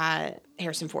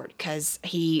Harrison Ford, because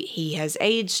he has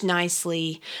aged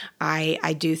nicely.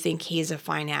 I do think he's a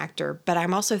fine actor, but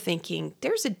I'm also thinking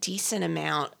there's a decent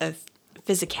amount of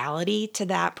physicality to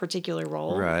that particular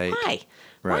role. Right.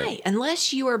 Why?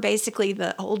 Unless you are basically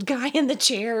the old guy in the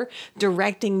chair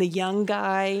directing the young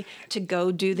guy to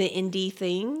go do the indie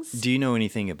things. Do you know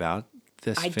anything about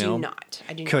this I film? do not.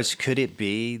 I do not. Because could it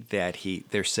be that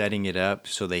they're setting it up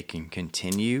so they can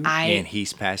continue, and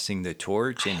he's passing the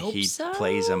torch, and he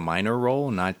plays a minor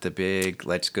role, not the big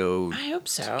 "let's go I hope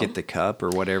so. get the cup" or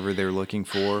whatever they're looking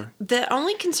for? The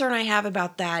only concern I have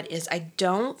about that is I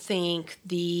don't think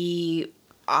the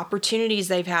opportunities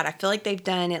they've had, I feel like they've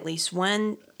done at least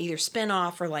one either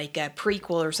spinoff or like a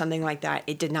prequel or something like that.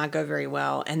 It did not go very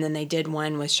well. And then they did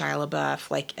one with Shia LaBeouf,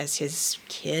 like as his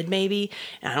kid maybe.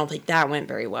 And I don't think that went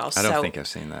very well. I don't think I've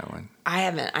seen that one. I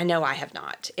haven't. I know I have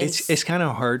not. It's kind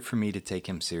of hard for me to take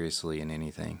him seriously in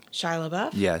anything. Shia LaBeouf?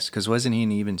 Yes, because wasn't he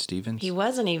an Even Stevens? He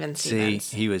wasn't Even Stevens.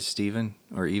 See, he was Steven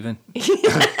or Even.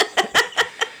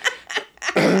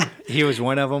 He was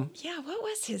one of them. Yeah, what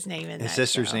was his name in that His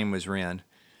sister's show? name was Ren.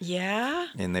 Yeah?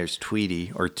 And there's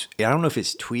Tweety, or I don't know if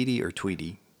it's Tweety or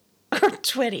Tweety. Or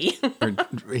Twitty.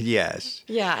 Yes.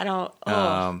 Yeah, I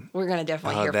don't. We're going to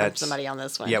definitely hear from somebody on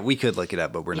this one. Yeah, we could look it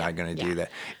up, but we're not going to do that.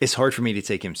 It's hard for me to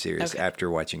take him serious after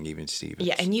watching Even Stevens.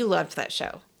 Yeah, and you loved that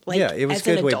show. Like, yeah, it was as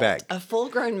good an way adult, back. A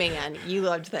full-grown man, you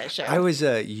loved that show. I was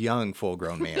a young,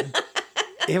 full-grown man.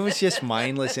 It was just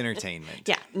mindless entertainment.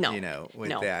 Yeah, no. With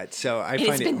that. So I it's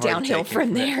find it been hard downhill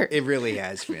from there. It really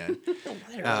has been.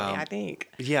 Literally, I think.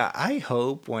 Yeah, I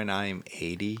hope when I'm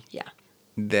 80 Yeah.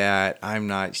 that I'm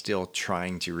not still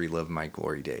trying to relive my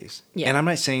glory days. Yeah. And I'm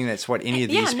not saying that's what any of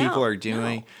these people are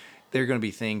doing. No. There are going to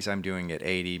be things I'm doing at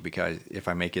 80 because if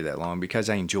I make it that long, because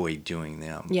I enjoy doing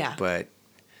them. Yeah. But,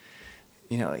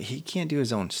 he can't do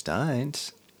his own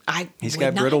stunts. He's would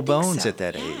got not brittle think bones so. at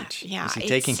that Yeah, age. yeah, Is he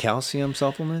taking calcium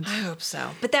supplements? I hope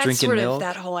so. But that's Drinking sort milk? of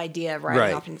that whole idea of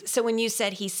riding off. So when you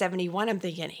said he's 71, I'm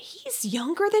thinking he's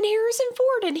younger than Harrison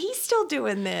Ford and he's still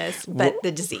doing this. But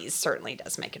the disease certainly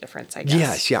does make a difference, I guess.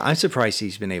 Yes, yeah. I'm surprised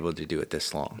he's been able to do it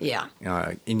this long. Yeah.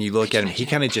 And you look at him, he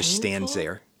kind of just painful? stands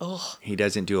there. Ugh. He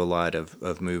doesn't do a lot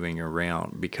of moving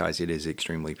around because it is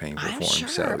extremely painful I'm for him. sure.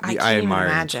 So I I can't even admire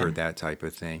him imagine. for that type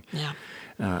of thing. Yeah.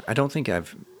 I don't think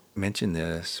I've mentioned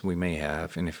this. We may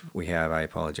have, and if we have, I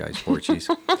apologize, Porchies.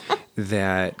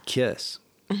 That Kiss.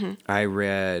 Mm-hmm. I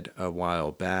read a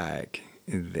while back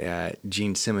that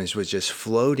Gene Simmons was just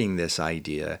floating this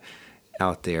idea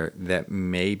out there that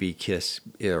maybe Kiss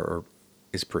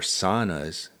is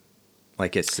personas,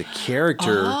 like it's the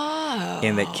character,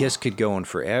 and that Kiss could go on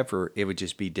forever. It would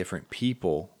just be different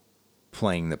people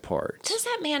playing the parts. Does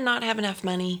that man not have enough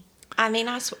money? I mean,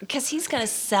 because he's going to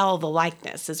sell the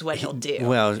likeness is what he'll do.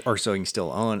 Well, or so he can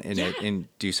still own and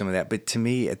do some of that. But to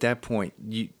me, at that point,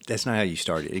 that's not how you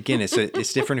start it. Again,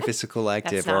 it's different if it's a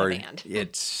collective That's not or a band.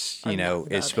 it's Or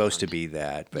it's supposed to band. be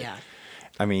that. But Yeah.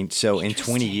 I mean, so in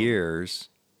 20 Interesting. years,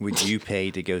 would you pay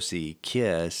to go see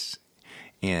Kiss?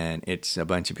 And it's a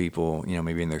bunch of people,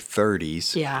 maybe in their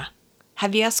 30s. Yeah.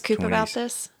 Have you asked Coop 20s. about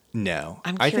this? No,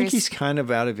 I'm I think curious. he's kind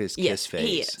of out of his Kiss Yes, phase.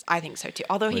 he is. I think so too.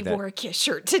 Although he With that- wore a Kiss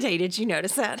shirt today. Did you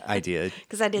notice that? I did.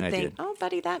 Because I did think, did. oh,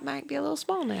 buddy, that might be a little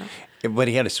small now. But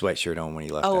he had a sweatshirt on when he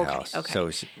left the okay, house. okay.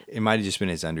 So it might have just been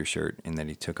his undershirt and then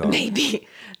he took off. Maybe.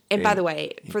 And by the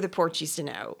way, for the Porchies to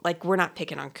know, like, we're not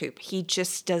picking on Coop. He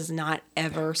just does not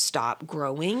ever stop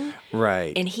growing.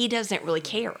 Right. And he doesn't really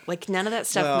care. Like, none of that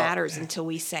stuff Well, matters until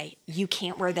we say, you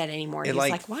can't wear that anymore. And he's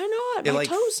like, why not? it My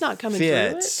toe's not coming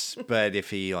fits, but if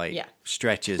he Yeah.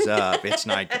 stretches up, it's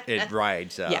not. It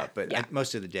rides up. Yeah, But yeah.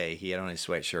 most of the day, he had on his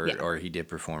sweatshirt, Yeah. or he did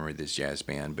perform with his jazz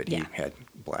band, but Yeah. he had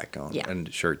black on Yeah. and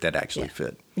a shirt that actually Yeah.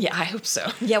 fit. Yeah, I hope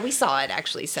so. Yeah, we saw it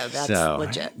actually, so that's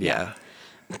legit. Yeah.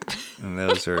 And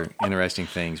those are interesting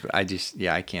things, but I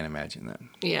can't imagine that.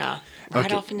 Yeah. Right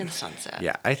Okay. off into the sunset.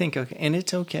 Yeah, I think okay, and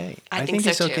it's okay. I think so,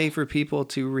 it's too. okay for people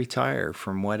to retire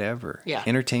from whatever. Yeah.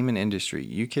 Entertainment industry,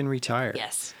 you can retire.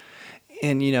 Yes.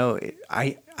 And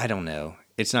I don't know.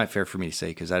 It's not fair for me to say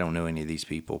because I don't know any of these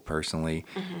people personally.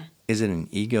 Mm-hmm. Is it an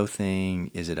ego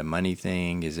thing? Is it a money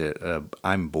thing? Is it a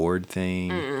I'm bored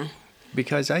thing?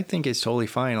 Because I think it's totally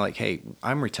fine. Like, hey,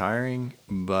 I'm retiring,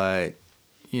 but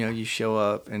you show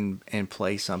up and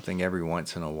play something every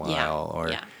once in a while,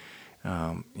 or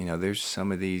there's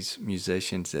some of these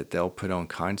musicians that they'll put on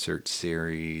concert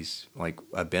series, like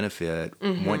a benefit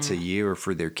once a year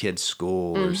for their kids'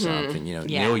 school or something. Yeah.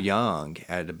 Neil Young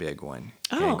had a big one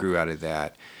Oh. and grew out of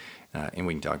that. And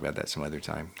we can talk about that some other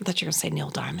time. I thought you were going to say Neil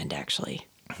Diamond, actually.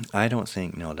 I don't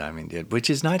think Neil Diamond did, which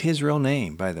is not his real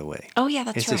name, by the way. Oh, yeah,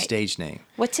 that's it's right. a stage name.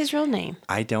 What's his real name?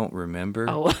 I don't remember.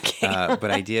 Oh, okay.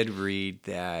 But I did read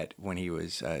that when he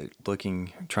was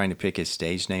trying to pick his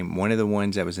stage name, one of the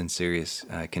ones that was in serious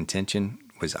contention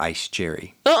was Ice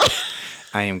Cherry.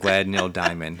 I am glad Neil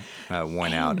Diamond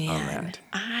won out on Man, that.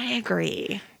 I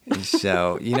agree.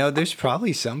 So, there's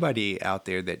probably somebody out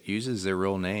there that uses their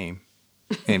real name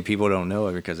And people don't know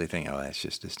it because they think, oh, that's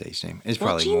just a stage name. It's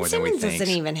probably Gene more than we Simmons think.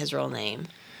 isn't even his real name.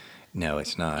 No,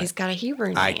 it's not. He's got a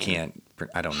Hebrew name.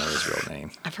 I don't know his real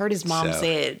name. I've heard his mom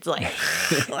say it's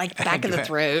like back of the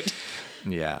throat.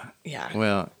 Yeah. Yeah.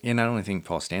 Well, and I don't think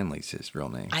Paul Stanley's his real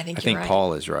name. I think I think you're right.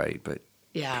 Paul is right, but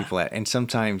Yeah. people and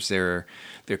sometimes they're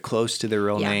close to their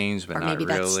real names, but or not maybe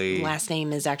really. that's last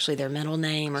name is actually their middle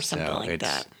name or something like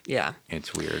that. Yeah.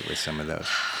 It's weird with some of those.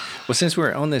 Well, since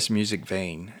we're on this music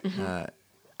vein,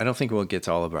 I don't think we'll get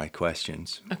to all of my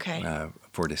questions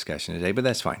for discussion today, but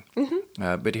that's fine.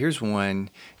 But here's one.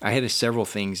 I had several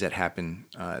things that happened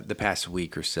the past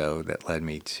week or so that led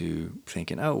me to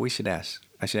thinking, I should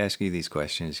ask you these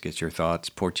questions, get your thoughts.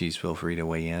 Porchies, feel free to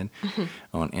weigh in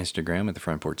on Instagram at the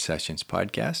Front Porch Sessions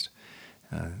podcast.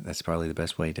 That's probably the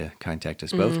best way to contact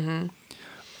us both.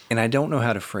 And I don't know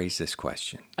how to phrase this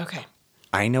question. Okay.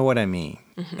 I know what I mean,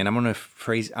 and I'm going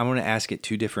to ask it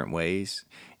two different ways.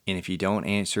 And if you don't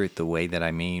answer it the way that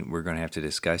I mean, we're going to have to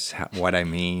discuss what I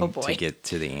mean to get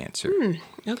to the answer.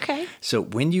 Okay. So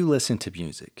when you listen to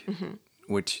music,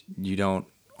 which you don't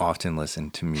often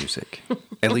listen to music,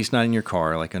 at least not in your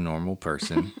car like a normal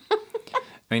person. I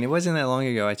mean, it wasn't that long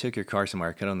ago I took your car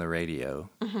somewhere, I cut on the radio,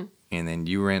 and then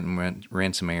you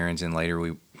ran some errands, and later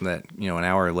an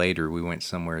hour later we went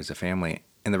somewhere as a family,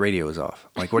 and the radio was off.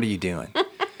 I'm like, what are you doing?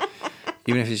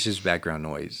 Even if it's just background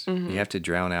noise, you have to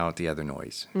drown out the other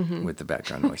noise with the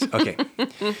background noise. Okay.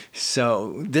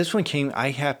 So this one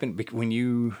happened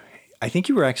when I think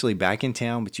you were actually back in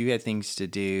town, but you had things to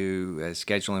do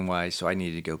scheduling wise, so I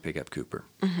needed to go pick up Cooper.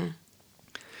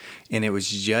 And it was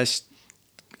just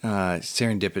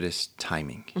serendipitous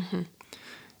timing.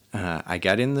 I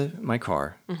got in my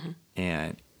car,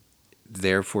 and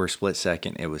there for a split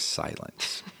second, it was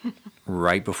silence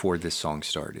right before this song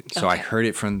started. So I heard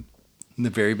it from the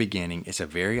very beginning. It's a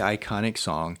very iconic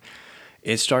song.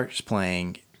 It starts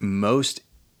playing. Most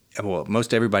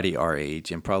everybody our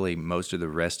age, and probably most of the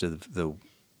rest of the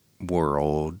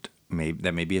world,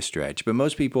 that may be a stretch, but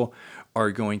most people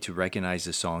are going to recognize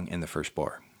the song in the first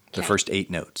bar, the first 8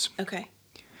 notes. Okay.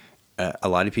 A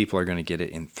lot of people are going to get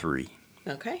it in 3.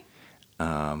 Okay.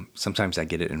 Sometimes I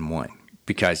get it in 1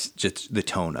 because just the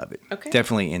tone of it. Okay.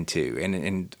 Definitely in 2.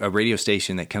 And a radio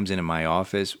station that comes into my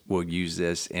office will use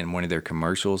this in one of their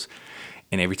commercials,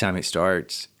 and every time it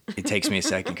starts, it takes me a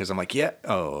second because I'm like,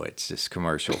 it's this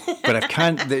commercial. But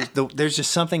there's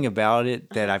just something about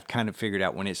it that I've kind of figured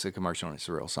out when it's a commercial and it's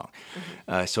a real song.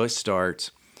 So it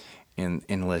starts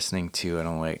in listening to it.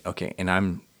 I'm like, okay, and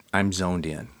I'm zoned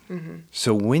in.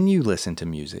 So when you listen to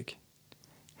music,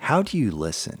 how do you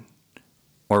listen?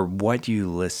 Or what do you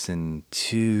listen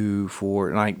to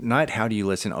for? Like, not how do you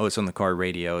listen? Oh, it's on the car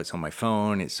radio, it's on my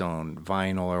phone, it's on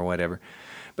vinyl or whatever.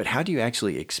 But how do you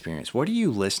actually experience? What are you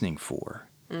listening for?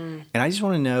 And I just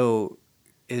want to know,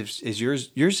 is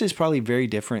yours is probably very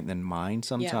different than mine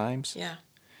sometimes. Yeah.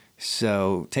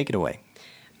 So take it away.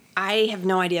 I have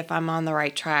no idea if I'm on the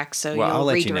right track, so you'll I'll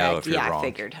let redirect. you know if you're wrong.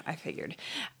 I figured.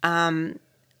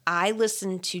 I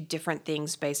listen to different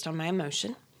things based on my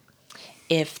emotion.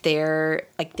 If there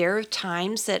are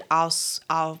times that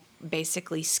I'll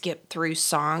basically skip through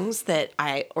songs that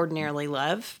I ordinarily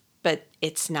love, but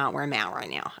it's not where I'm at right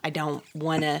now. I don't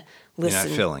want to listen. You're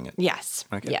not feeling it. Yes.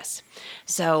 Okay. Yes.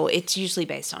 So it's usually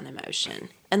based on emotion,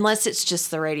 unless it's just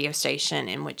the radio station,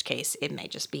 in which case it may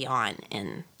just be on,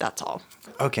 and that's all.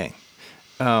 Okay.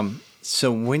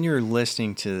 So when you're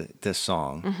listening to this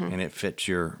song and it fits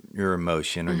your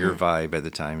emotion or your vibe at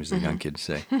the time, as the young kids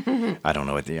say. I don't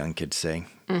know what the young kids say.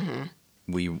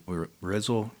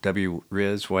 Rizzle,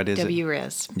 W-Riz, what is it?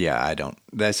 W-Riz. Yeah, I don't.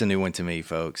 That's a new one to me,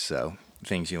 folks. So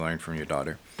things you learned from your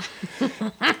daughter.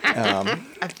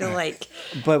 I feel like.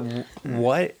 But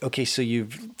what? Okay, so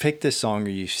you've picked this song,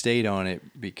 or you stayed on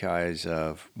it because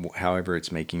of however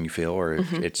it's making you feel, or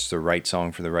if it's the right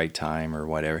song for the right time, or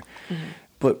whatever.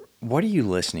 But what are you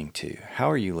listening to?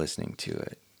 How are you listening to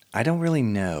it? I don't really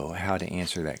know how to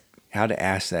answer that. How to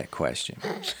ask that question.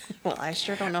 Well, I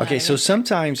sure don't know. Okay, so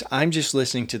sometimes I'm just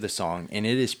listening to the song and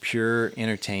it is pure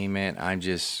entertainment. I'm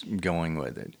just going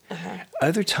with it.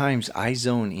 Other times I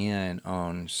zone in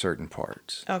on certain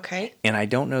parts. Okay. And I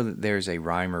don't know that there's a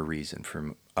rhyme or reason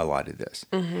for a lot of this.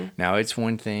 Now, it's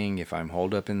one thing if I'm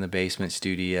holed up in the basement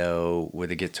studio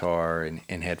with a guitar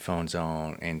and headphones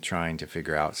on and trying to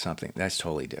figure out something. That's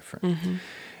totally different.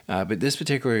 But this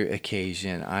particular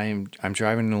occasion, I'm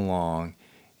driving along,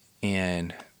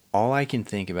 and all I can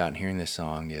think about in hearing this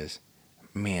song is,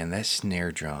 man, that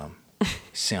snare drum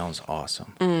sounds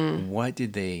awesome. What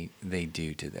did they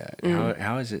do to that?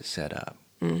 How is it set up?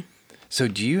 So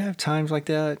do you have times like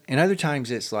that? And other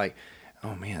times it's like,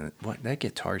 oh man, what that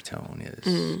guitar tone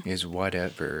is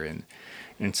whatever,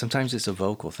 and sometimes it's a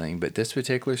vocal thing, but this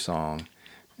particular song,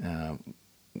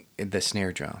 the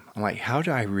snare drum, I'm like, how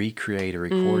do I recreate a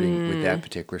recording with that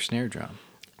particular snare drum?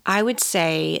 I would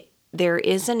say there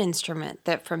is an instrument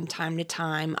that from time to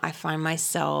time I find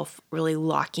myself really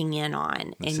locking in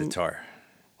on. It's the guitar,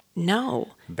 No,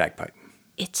 bagpipe,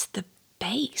 it's the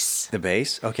bass. the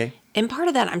bass. Okay, And part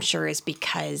of that, I'm sure, is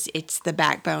because it's the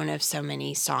backbone of so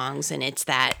many songs, and it's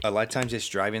that. a lot of times it's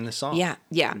driving the song. Yeah,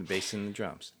 yeah. And the bass and the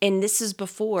drums, And this is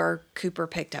before Cooper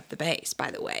picked up the bass, by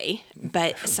the way.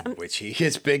 But which he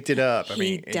has picked it up. I He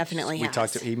mean, definitely we has.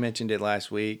 talked. He mentioned it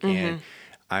last week, and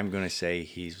I'm going to say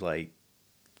he's like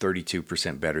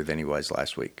 32% better than he was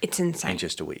last week. it's insane. In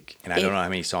just a week, and I don't know how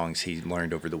many songs he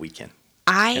learned over the weekend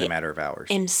I in a matter of hours.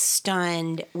 am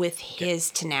stunned with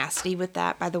his tenacity with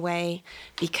that, by the way,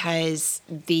 because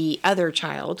the other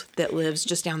child that lives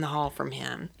just down the hall from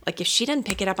him, like if she doesn't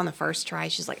pick it up on the first try,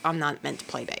 she's like, I'm not meant to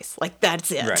play bass. Like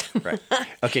that's it. Right.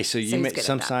 Okay, so he's good at that.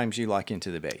 sometimes you lock into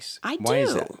the bass. I Why do.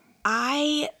 is that?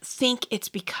 I think it's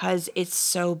because it's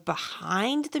so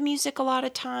behind the music a lot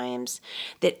of times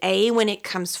that when it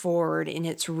comes forward and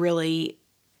it's really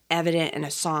evident in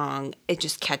a song, it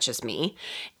just catches me.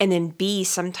 And then B,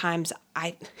 sometimes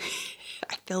I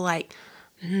feel like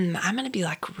I'm going to be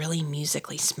like really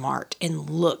musically smart and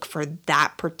look for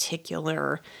that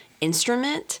particular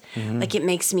instrument. Like it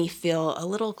makes me feel a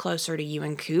little closer to you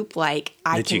and Coop. Like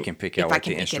You can pick out if I what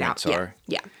can the pick it out. instruments are.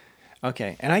 Yeah.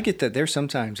 Okay, and I get that. There's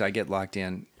sometimes I get locked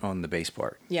in on the bass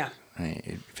part. Yeah.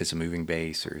 If it's a moving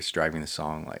bass or it's driving the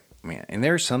song, like man. And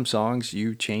there are some songs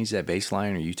you change that bass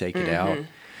line or you take it out.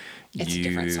 It's a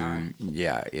different song.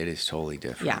 Yeah, it is totally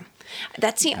different. Yeah.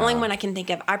 That's the only one I can think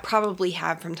of. I probably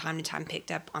have from time to time picked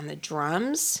up on the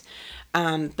drums,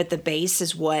 but the bass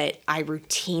is what I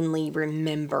routinely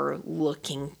remember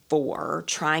looking for,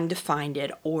 trying to find it,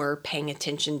 or paying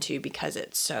attention to because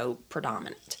it's so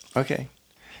predominant. Okay.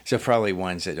 So probably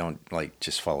ones that don't like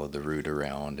just follow the root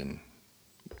around and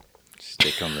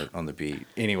stick on the beat.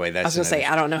 Anyway, that's. I was gonna say,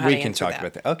 I don't know how we to can answer talk that.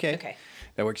 about that. Okay. Okay.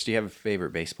 That works. Do you have a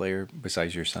favorite bass player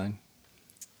besides your son?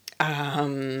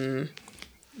 No.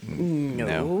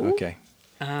 Okay.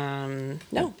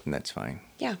 No. That's fine.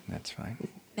 Yeah. That's fine.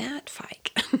 Matt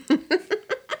Fike.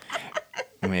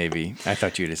 Maybe. I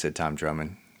thought you'd have said Tom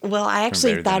Drummond. Well, I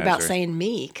actually Better thought Than about Ezra. saying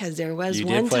me because there was You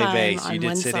one did play time bass. on You did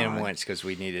one sit song. in once because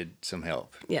we needed some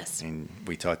help. Yes. And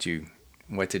we taught you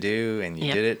what to do, and you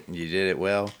Yeah. did it. And you did it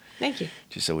well, Thank you.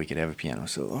 just so we could have a piano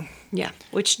solo. Yeah,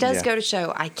 which does Yeah. go to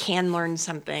show I can learn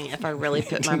something if I really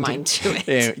put my mind to it.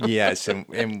 And, yes,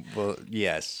 and well,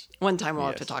 yes, One time we'll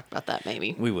have to Yes. talk about that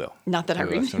maybe. we will. Not that I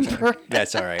We will sometime. remember.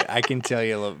 That's all right. I can tell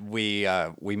you, look, we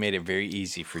made it very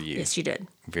easy for you. Yes, you did.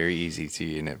 Very easy to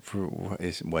you, and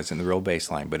it wasn't the real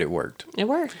bass line, but it worked. It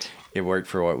worked. It worked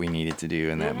for what we needed to do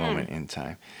in that Mm-hmm. moment in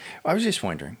time. I was just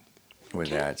wondering with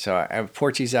that. So I have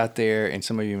Porchies out there, and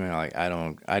some of you may be like,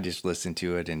 I just listen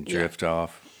to it and drift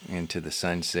off into the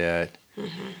sunset,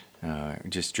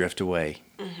 just drift away.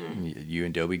 You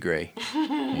and Dobie Gray,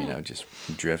 just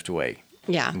drift away.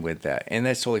 Yeah. With that, and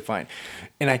that's totally fine.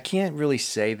 And I can't really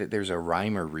say that there's a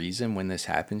rhyme or reason when this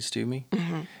happens to me.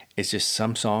 It's just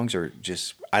some songs are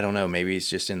just, I don't know, maybe it's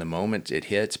just in the moment it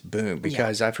hits, boom.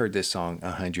 Because I've heard this song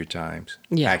 100 times.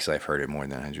 Yeah. Actually, I've heard it more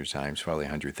than 100 times, probably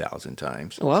 100,000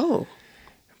 times. Whoa.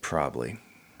 Probably.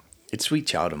 It's Sweet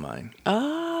Child of Mine.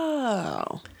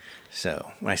 Oh.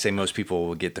 So when I say most people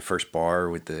will get the first bar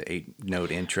with the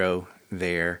 8-note intro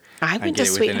there. I went get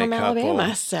to it Sweet within a Home couple.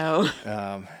 Alabama, so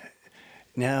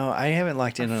No, I haven't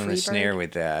locked in on a snare Freebird?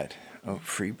 with that. Oh,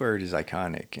 Freebird is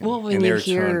iconic. And, well, when and you there's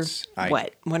hear ones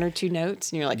one or two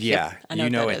notes, and you're like, Yeah, yep, I know you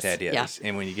know what what that is. Yeah.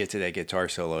 And when you get to that guitar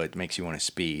solo, it makes you want to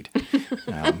speed.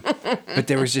 But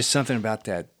there was just something about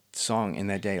that song in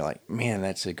that day, like, man,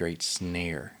 that's a great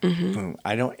snare. Boom.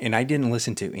 I didn't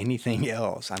listen to anything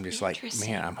else. I'm just like,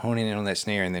 Interesting. man, I'm honing in on that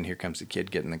snare, and then here comes the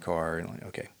kid getting in the car, and like,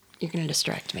 okay. You're going to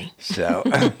distract me. So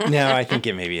no, I think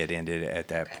maybe it ended at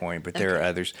that point, but there are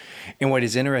others. And what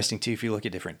is interesting too, if you look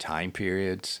at different time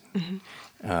periods,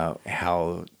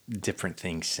 how different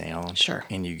things sound. Sure.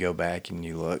 And you go back and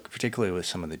you look, particularly with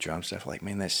some of the drum stuff, like,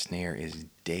 man, that snare is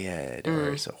dead, or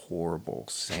it's a horrible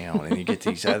sound. And you get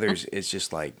these others, it's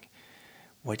just like,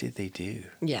 what did they do?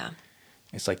 Yeah.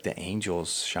 It's like the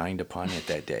angels shined upon it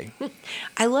that day.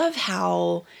 I love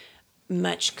how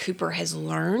much Cooper has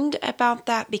learned about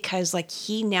that because like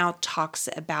he now talks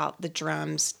about the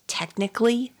drums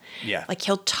technically. Yeah. Like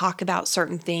he'll talk about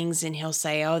certain things and he'll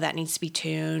say, oh, that needs to be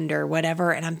tuned or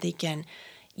whatever. And I'm thinking,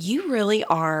 You really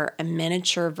are a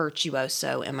miniature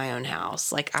virtuoso in my own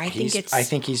house. Like, I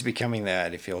think he's becoming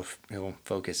that if he'll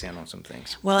focus in on some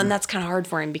things. well, and that's kind of hard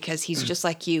for him because he's just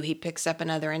like you. He picks up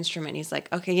another instrument. And he's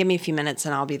like, okay, give me a few minutes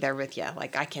and I'll be there with you.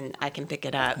 Like, I can pick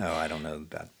it up. Oh, I don't know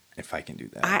about if I can do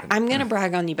that. I'm going to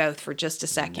brag on you both for just a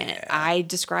second. Yeah. I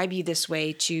describe you this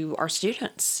way to our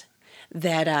students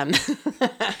that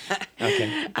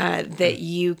Okay. that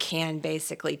you can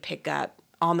basically pick up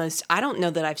almost. I don't know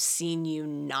that I've seen you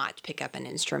not pick up an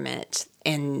instrument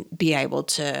and be able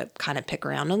to kind of pick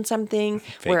around on something.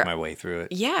 Fake my way through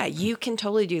it. Yeah, you can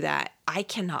totally do that. I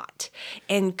cannot.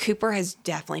 And Cooper has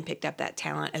definitely picked up that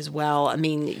talent as well. I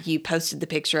mean, you posted the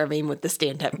picture of him with the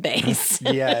stand-up bass.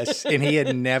 Yes, and he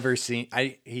had never seen.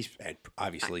 He's had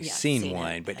obviously seen seen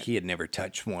one, it, but he had never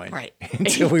touched one. Right.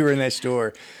 Until we were in that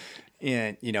store,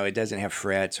 and it doesn't have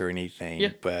frets or anything. Yeah.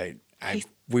 But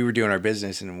we were doing our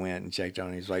business and went and checked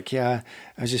on it. He's like, "Yeah,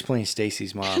 I was just playing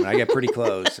Stacy's mom, and I got pretty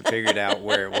close and figured out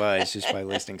where it was just by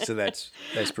listening." So that's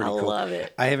pretty cool. I love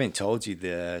it. I haven't told you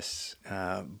this,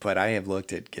 but I have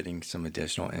looked at getting some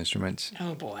additional instruments.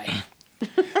 Oh, boy.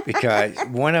 Because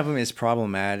one of them is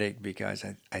problematic because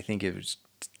I think it was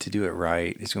to do it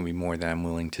right, it's going to be more than I'm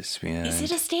willing to spend. Is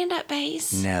it a stand-up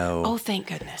bass? No. Oh, thank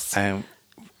goodness.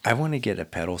 I want to get a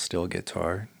pedal steel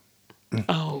guitar,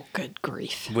 Oh, good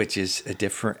grief. which is a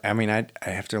different. I mean, I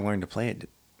have to learn to play it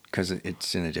because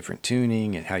it's in a different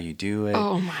tuning and how you do it.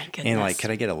 Oh, my goodness. And like,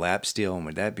 could I get a lap steel and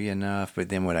would that be enough? But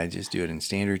then would I just do it in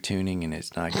standard tuning and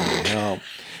it's not going to help?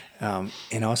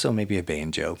 And also maybe a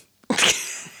banjo.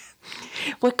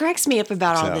 What cracks me up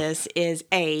about all So- this is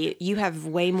A, you have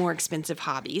way more expensive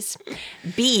hobbies.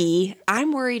 B,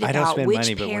 I'm worried I don't about spend which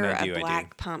money, but when pair I do, of I do.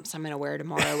 black pumps I'm going to wear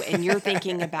tomorrow. And you're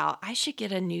thinking about, I should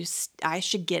get a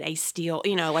steel,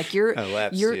 like A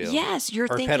lap steel. yes, you're Or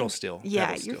thinking. pedal steel. Yeah,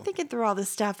 Pedal you're steel. thinking through all this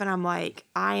stuff. And I'm like,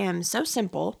 I am so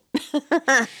simple.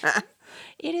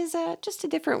 It is just a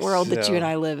different world that you So- and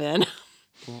I live in.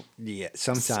 Yeah,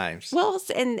 sometimes. Well,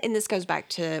 and this goes back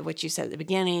to what you said at the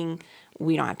beginning.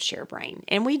 We don't have to share a brain,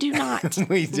 and we do not.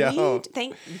 We don't.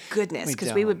 Thank goodness, We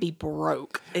because we would don't. be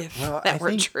broke if Well, that I were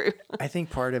think- true. I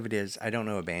think part of it is I don't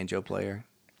know a banjo player.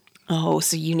 Oh,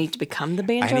 so you need to become the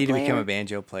banjo I need to player? become a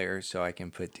banjo player so I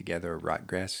can put together a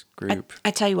rockgrass group.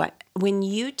 I tell you what, when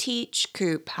you teach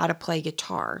Coop how to play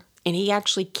guitar, and he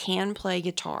actually can play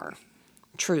guitar,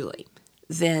 truly,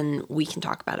 then we can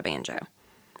talk about a banjo.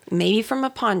 Maybe from a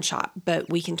pawn shop, but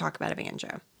we can talk about a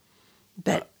banjo.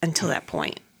 But until that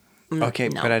point, Okay,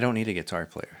 no. but I don't need a guitar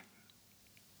player.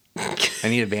 I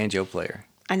need a banjo player.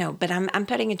 I know, but I'm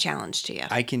putting a challenge to you.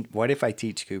 I can. What if I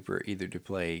teach Cooper either to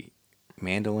play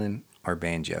mandolin or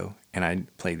banjo, and I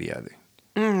play the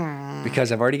other?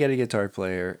 Because I've already got a guitar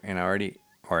player, and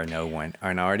or I know one,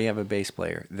 and I already have a bass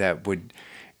player that would.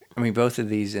 I mean, both of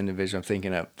these individuals I'm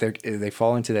thinking of, they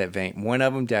fall into that vein. One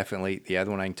of them definitely. The other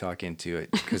one I can talk into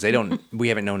it because they don't. We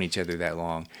haven't known each other that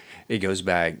long. It goes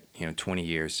back, 20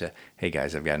 years to, hey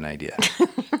guys, I've got an idea.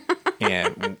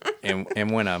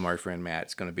 and one of them, our friend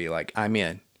Matt's going to be like, I'm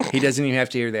in. He doesn't even have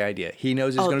to hear the idea. He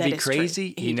knows it's going to that be is true.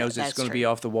 crazy. He knows it's That's going to true. be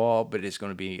off the wall, but it's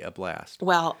going to be a blast.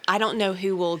 Well, I don't know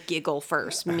who will giggle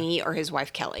first, me or his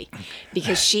wife Kelly,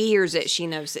 because she hears it, she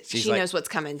knows it, She's she like, knows what's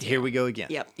coming. To Here we go again.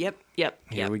 Yep.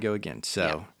 Here we go again.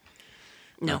 So,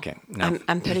 No, Okay, no.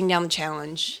 I'm putting down the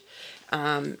challenge.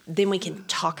 Then we can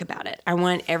talk about it. I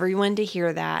want everyone to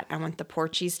hear that. I want the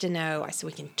Porchies to know. I said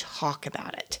we can talk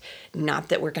about it. Not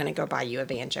that we're going to go buy you a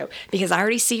banjo because I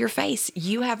already see your face.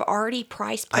 You have already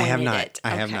price I pointed have not. it. I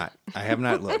have Okay. not. I have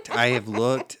not looked. I have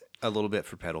looked a little bit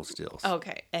for pedal steels.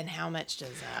 Okay, and how much does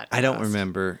that? I don't cost?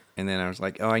 remember. And then I was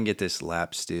like, I can get this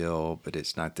lap steel, but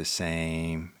it's not the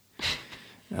same.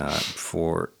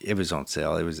 It was on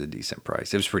sale. It was a decent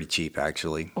price. It was pretty cheap,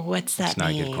 actually. What's that It's not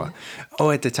mean? good quality. Oh,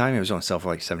 at the time it was on sale for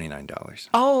like $79.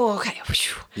 Oh, okay.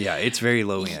 Phew. Yeah, it's very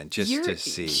low end just You're- to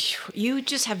see. You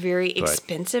just have very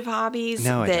expensive hobbies.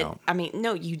 No, I that, don't. I mean,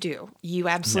 no, you do. You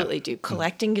absolutely do.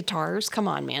 Collecting guitars. Come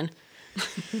on, man.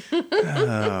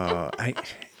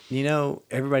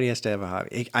 Everybody has to have a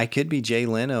hobby. I could be Jay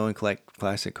Leno and collect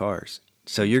classic cars.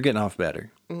 So you're getting off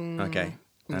better. Okay.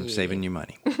 I'm saving you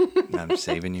money. I'm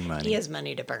saving you money. He has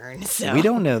money to burn. So We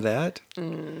don't know that.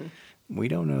 We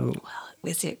don't know.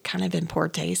 Was it kind of in poor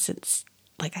taste since,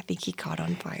 I think he caught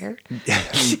on fire?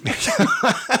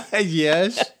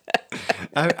 Yes.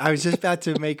 I was just about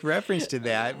to make reference to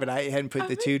that, but I hadn't put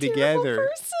the two together.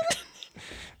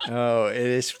 Oh, it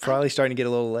is probably starting to get a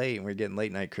little late. We're getting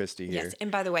late night Christy here. Yes, and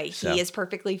by the way, So. he is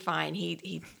perfectly fine.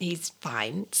 He's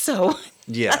fine. So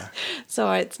Yeah.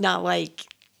 so it's not like.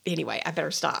 Anyway, I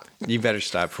better stop. You better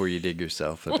stop before you dig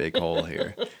yourself a big hole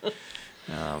here.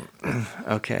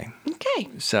 Okay. Okay.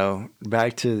 So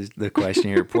back to the question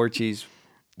here, Porchies.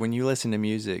 When you listen to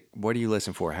music, what do you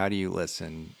listen for? How do you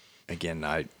listen? Again,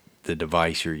 the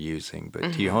device you're using,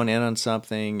 but do you hone in on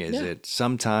something? Is it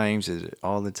sometimes? Is it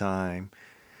all the time?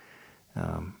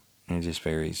 And it just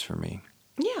varies for me.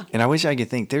 Yeah. And I wish I could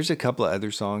think. There's a couple of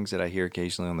other songs that I hear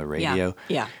occasionally on the radio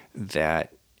Yeah.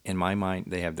 that, in my mind,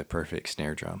 they have the perfect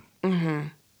snare drum. Mm-hmm.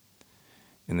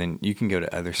 And then you can go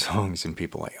to other songs and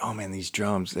people are like, oh man, these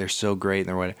drums, they're so great. And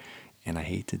they're what? And I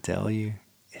hate to tell you,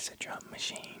 it's a drum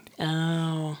machine.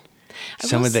 Oh.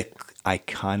 Some of the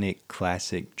iconic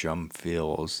classic drum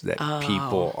fills that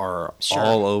people are sure.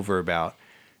 all over about,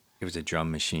 it was a drum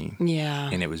machine. Yeah.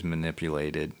 And it was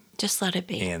manipulated. Just let it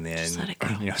be. And then, just let it go.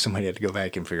 Somebody had to go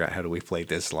back and figure out how do we play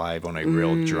this live on a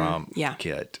real drum yeah.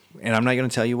 kit. And I'm not going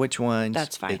to tell you which ones.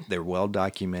 That's fine. They're well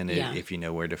documented Yeah. if you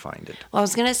know where to find it. Well, I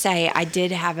was going to say, I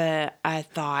did have a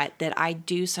thought that I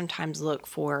do sometimes look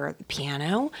for the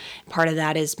piano. Part of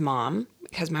that is mom,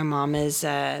 because my mom is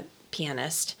a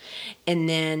pianist. And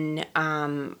then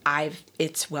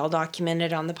it's well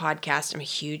documented on the podcast. I'm a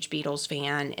huge Beatles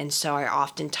fan. And so I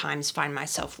oftentimes find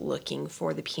myself looking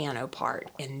for the piano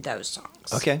part in those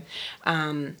songs. Okay.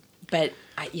 But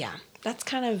that's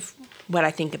kind of what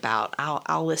I think about.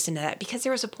 I'll listen to that because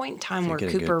there was a point in time where get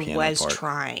a good Cooper piano was part.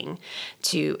 trying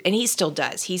to, and he still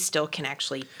does. He still can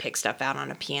actually pick stuff out on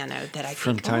a piano that I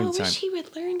From think, time I to wish time. he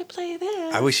would learn to play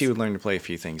this. I wish he would learn to play a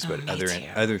few things, but me too.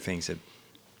 other things that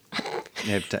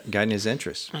have gotten his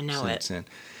interest. I know since then.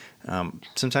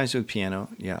 Sometimes with piano,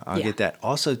 I'll get that.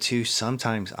 Also, too,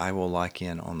 sometimes I will lock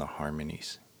in on the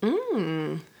harmonies.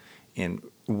 And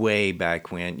way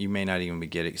back when, you may not even be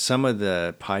getting. Some of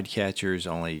the podcatchers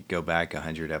only go back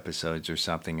 100 episodes or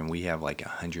something, and we have like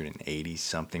 180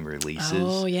 something releases.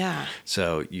 Oh, yeah.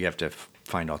 So you have to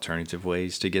find alternative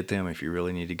ways to get them. If you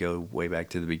really need to go way back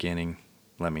to the beginning,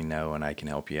 let me know and I can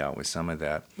help you out with some of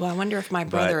that. Well, I wonder if my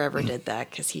brother ever did that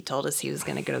because he told us he was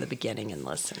going to go to the beginning and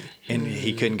listen. And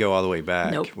he couldn't go all the way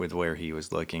back Nope. with where he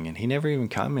was looking. And he never even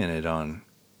commented on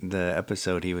the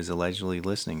episode he was allegedly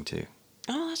listening to,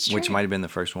 Oh, that's true. which might have been the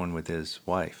first one with his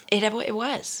wife. It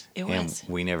was. It And was.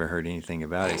 we never heard anything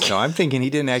about it. So I'm thinking he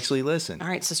didn't actually listen. All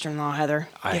right, sister-in-law Heather,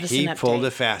 give us He an update. pulled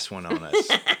a fast one on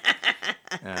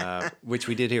us. Which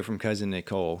we did hear from cousin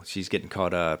Nicole. She's getting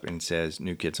caught up and says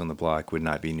New Kids on the Block would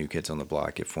not be New Kids on the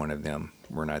Block if one of them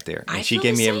were not there. And I she feel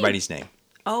gave the me same. everybody's name.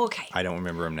 Oh, okay. I don't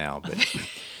remember them now, but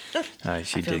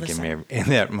she feel did the give me same. and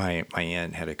that my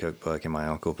aunt had a cookbook and my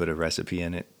uncle put a recipe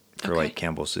in it for Okay. like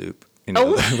Campbell soup. And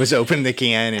it was open the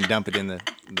can and dump it in the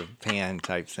pan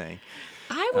type thing.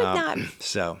 I would not.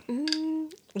 So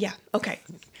Yeah. Okay.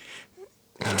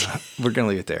 we're going to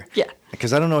leave it there. Yeah.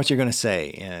 Because I don't know what you're going to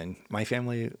say. And my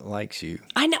family likes you.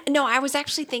 I know. No, I was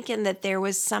actually thinking that there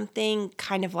was something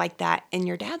kind of like that in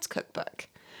your dad's cookbook.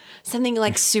 Something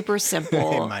like super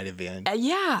simple. It might have been.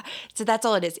 Yeah. So that's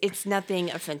all it is. It's nothing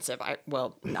offensive. I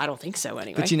don't think so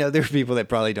anyway. But there are people that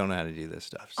probably don't know how to do this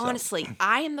stuff. So. Honestly,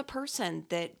 I am the person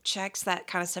that checks that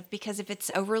kind of stuff because if it's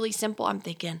overly simple, I'm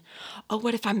thinking, oh,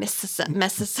 what if I mess this up?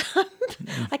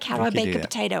 Like, how do I could bake do a that.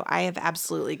 potato? I have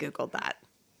absolutely Googled that.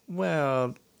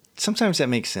 Well, sometimes that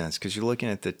makes sense because you're looking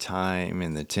at the time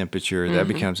and the temperature. That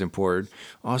becomes important.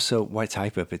 Also, what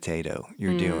type of potato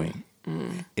you're doing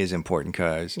is important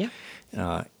because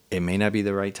it may not be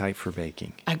the right type for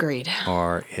baking. Agreed.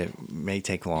 Or it may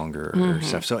take longer or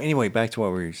stuff. So anyway, back to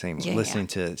what we were saying. Yeah, listening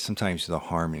to sometimes the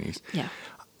harmonies. Yeah.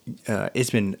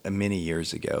 It's been many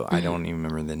years ago. I don't even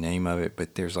remember the name of it,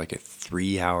 but there's like a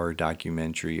 3-hour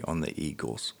documentary on the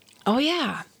Eagles. Oh,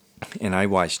 yeah. And I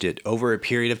watched it over a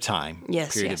period of time,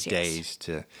 Yes, period yes, of yes.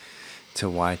 days to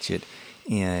watch it.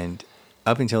 And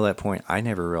up until that point, I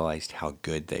never realized how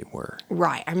good they were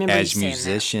Right. I remember as you saying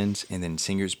musicians and then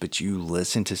singers. But you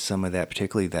listen to some of that,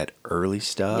 particularly that early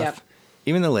stuff, Yep.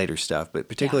 even the later stuff, but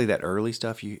particularly that early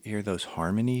stuff, you hear those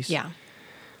harmonies. that. Yeah.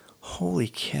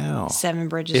 Holy cow. Seven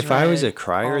Bridges If I was Road, a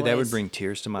crier, that would always. bring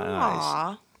tears to my eyes.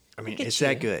 Aw. I mean, Look at it's you.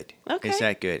 that good. Okay. It's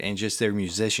that good. And just their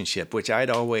musicianship, which I'd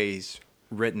always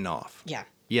written off. Yeah.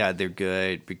 Yeah, they're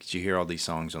good because you hear all these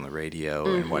songs on the radio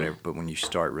and whatever. But when you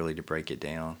start really to break it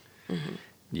down,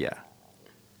 yeah.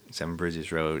 Seven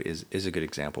Bridges Road is a good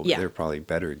example. But Yeah. there are probably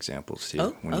better examples too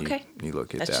Oh, when okay. you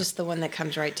look at That's that. just the one that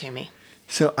comes right to me.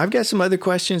 So I've got some other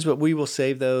questions, but we will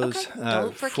save those Okay.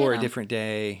 Don't forget for a 'em. different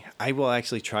day. I will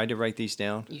actually try to write these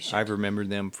down. You should. I've remembered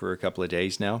them for a couple of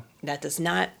days now. That does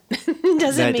not That mean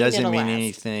doesn't it'll mean last.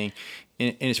 anything.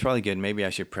 And it's probably good. Maybe I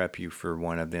should prep you for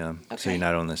one of them so Okay. you're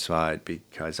not on the spot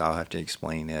because I'll have to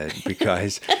explain it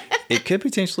because It could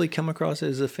potentially come across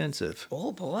as offensive.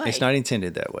 Oh boy. It's not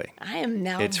intended that way. I am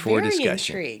now It's for very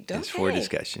discussion. intrigued. It's for Okay.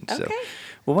 discussion. So, Okay.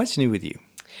 well, what's new with you?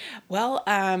 Well,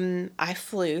 I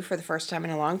flew for the first time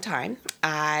in a long time.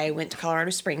 I went to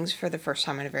Colorado Springs for the first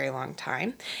time in a very long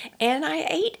time. And I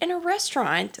ate in a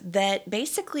restaurant that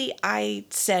basically I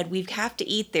said, we have to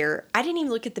eat there. I didn't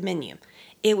even look at the menu.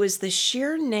 It was the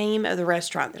sheer name of the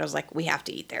restaurant that I was like, we have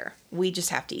to eat there. We just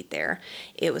have to eat there.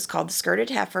 It was called the Skirted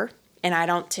Heifer. And I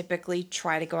don't typically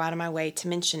try to go out of my way to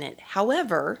mention it.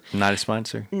 However, Not a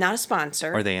sponsor? not a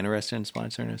sponsor. Are they interested in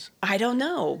sponsoring us? I don't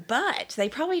know, but they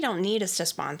probably don't need us to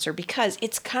sponsor because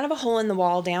it's kind of a hole in the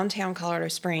wall downtown Colorado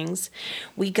Springs.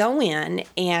 We go in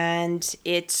and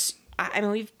I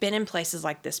mean, we've been in places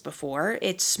like this before.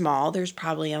 It's small. There's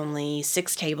probably only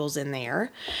 6 tables in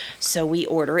there. So we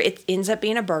order. It ends up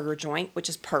being a burger joint, which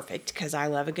is perfect because I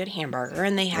love a good hamburger.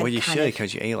 And they had Well, you kind should of,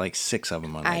 because you ate like 6 of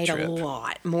them on that I ate trip. a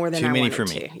lot, more than Too I many wanted for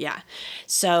me. to. Yeah.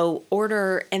 So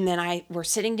order, and then we're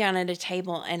sitting down at a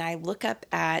table, and I look up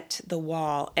at the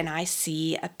wall, and I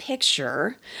see a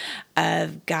picture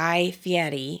of Guy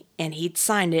Fieri, and he'd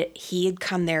signed it. He had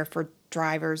come there for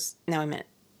drivers. No, I meant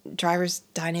drivers,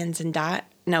 dine-ins, and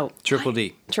no. Triple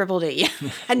D. Triple D.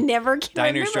 I never can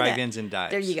Diners, remember that. drive-ins, and dives.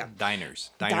 There you go.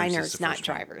 Diners. Diners, is the not first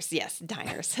one. drivers. Yes,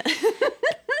 diners.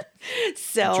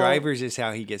 So Drivers is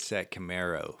how he gets that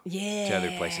Camaro to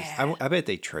other places. Yeah. I bet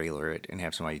they trailer it and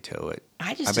have somebody tow it.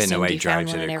 I just bet assumed nobody you found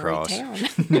drives one it in every across. town.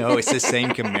 No, it's the same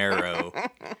Camaro.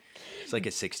 It's like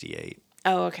a 68.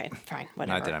 Oh, okay, fine,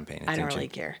 whatever. that I'm paying I don't attention. really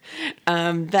care.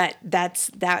 But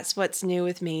that's what's new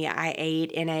with me. I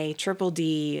ate in a Triple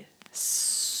D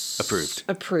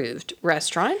Approved.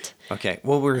 restaurant. Okay.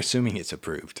 Well, we're assuming it's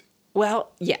approved.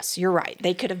 Well, yes, you're right.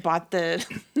 They could have bought the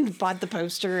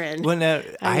poster and. Well, no,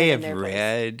 I went in have their place.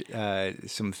 read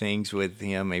some things with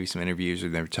him, maybe some interviews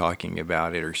where they're talking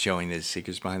about it or showing the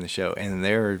secrets behind the show. And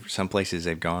there are some places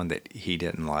they've gone that he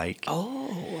didn't like.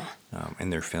 Oh.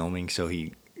 And they're filming, so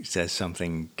he says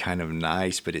something kind of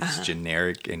nice, but it's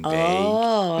generic and vague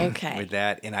Oh, okay. with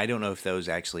that. And I don't know if those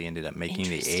actually ended up making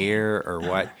the Interesting. air or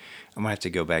what. I'm going to have to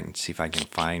go back and see if I can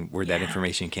find where that Yeah.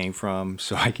 information came from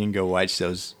so I can go watch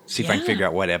those, see if I can Yeah. figure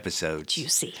out what episodes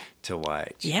Juicy. to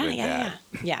watch. Yeah, with yeah,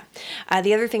 that. yeah.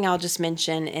 The other thing I'll just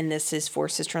mention, and this is for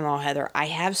sister-in-law Heather, I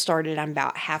have started. I'm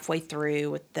about halfway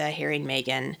through with the Harry and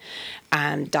Meghan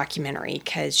documentary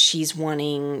because she's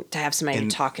wanting to have somebody to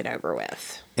talk it over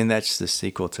with. And that's the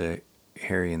sequel to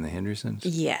Harry and the Hendersons?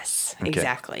 Yes, Okay.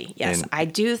 exactly. Yes, And- I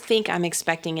do think I'm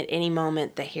expecting at any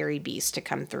moment the Harry Beast to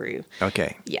come through.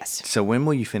 Okay. Yes, So when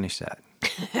will you finish that?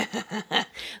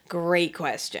 great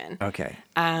question. Okay.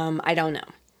 I don't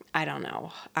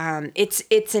know.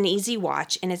 It's an easy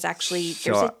watch, and it's actually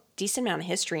So, there's a decent amount of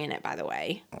history in it, by the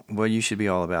way. Well, you should be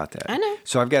all about that. I know.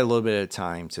 So I've got a little bit of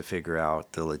time to figure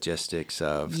out the logistics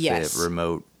of Yes. the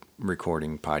remote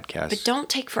recording podcast. But don't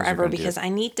take we're forever gonna do because it. I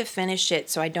need to finish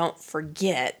it so I don't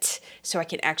forget, so I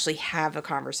can actually have a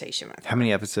conversation with How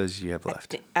many episodes do you have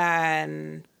left?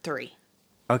 her. 3,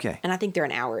 Okay. and I think they're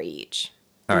an hour each.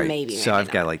 All right. Maybe. So I've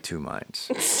not. got like 2 months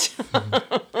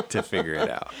to figure it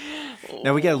out.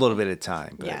 Now we got a little bit of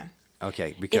time. But, Yeah.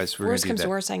 Okay. Because If we're going worst to do comes that. to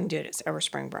worst, I can do it over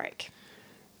spring break,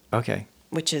 Okay.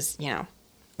 which is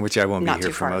Which I won't be Not here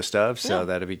too for far. most of. So No.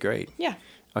 that'll be great. yeah.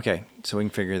 Okay. So we can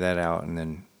figure that out and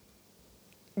then.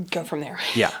 Go from there.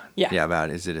 Yeah. Yeah. About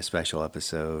is it a special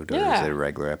episode or is Yeah. it a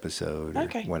regular episode or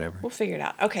Okay. whatever. We'll figure it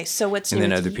out. Okay. So what's And new then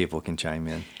with other you? people can chime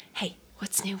in. Hey,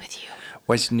 what's new with you?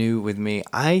 What's new with me?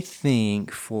 I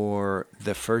think for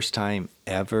the first time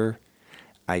ever,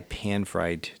 I pan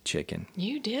fried chicken.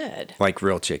 You did. Like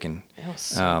real chicken. It was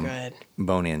so good.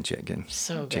 Bone in chicken.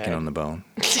 So Chicken good. on the bone.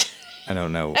 I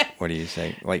don't know. What do you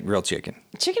say? Like real chicken.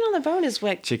 Chicken on the bone is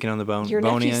what Chicken on the bone. your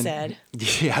bone nephew in. said.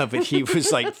 Yeah, but he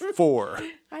was like 4.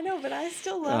 I know, but I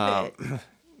still love it.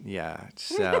 Yeah.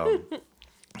 So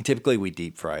typically we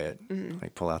deep fry it. Mm-hmm.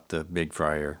 Like pull out the big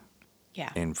fryer Yeah.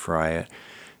 and fry it.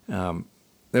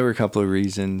 There were a couple of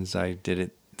reasons I did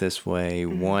it this way.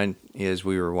 Mm-hmm. One is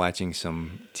we were watching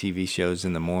some TV shows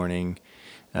in the morning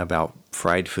about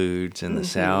fried foods in the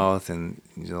South, and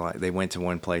they went to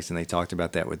one place and they talked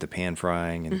about that with the pan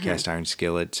frying and cast iron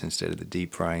skillets instead of the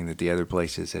deep frying that the other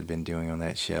places had been doing on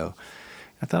that show.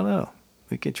 I thought, oh,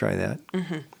 we could try that.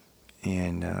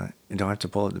 And you don't have to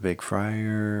pull out the big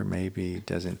fryer. Maybe it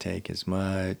doesn't take as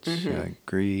much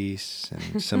grease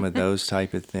and some of those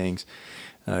type of things.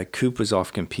 Coop was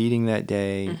off competing that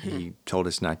day. He told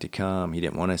us not to come. He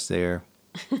didn't want us there.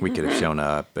 We could have shown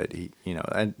up, but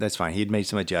that's fine. He'd made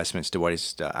some adjustments to what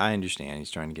his. I understand.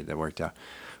 He's trying to get that worked out.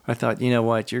 I thought, you know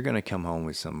what? You're going to come home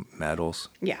with some medals,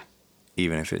 Yeah.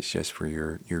 even if it's just for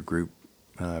your group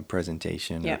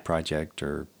presentation or Yep. project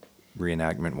or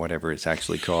reenactment, whatever it's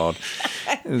actually called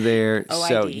there. OID.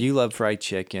 So you love fried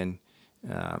chicken.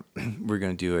 We're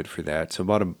going to do it for that. So I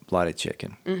bought a lot of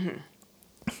chicken. Mm-hmm.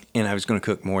 And I was going to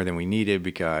cook more than we needed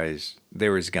because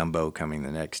there was gumbo coming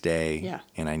the next day. Yeah.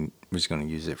 And I was going to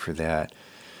use it for that.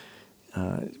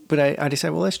 But I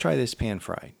decided, well, let's try this pan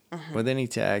fried. Mm-hmm. Well, then he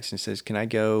texts and says, can I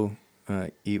go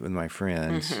eat with my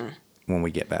friends when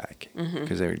we get back?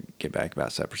 Because they would get back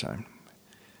about supper time.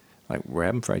 Like, we're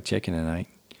having fried chicken tonight.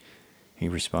 He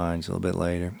responds a little bit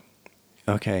later.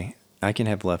 Okay, I can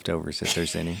have leftovers if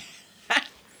there's any.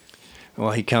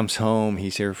 Well, he comes home.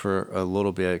 He's here for a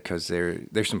little bit because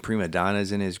there's some prima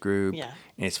donnas in his group. Yeah.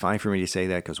 And it's fine for me to say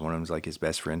that because one of them's like his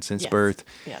best friend since Yes. birth.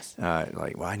 Yes.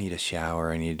 Like, well, I need a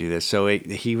shower. I need to do this. So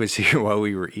he was here while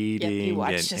we were eating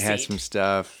watched and us had eat. some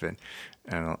stuff.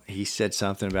 And he said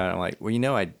something about it. I'm like,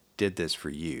 well, I did this for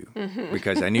you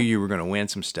because I knew you were going to win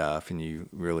some stuff and you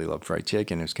really love fried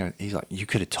chicken. It was he's like, you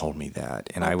could have told me that.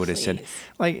 And I would have said, please.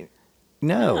 like,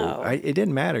 no. No. It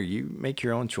didn't matter. You make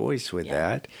your own choice with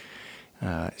that.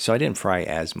 So I didn't fry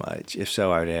as much. If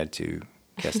so, I would have had to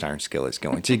cast iron skillets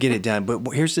going to get it done.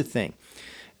 But here's the thing.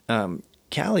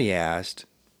 Callie asked,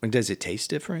 does it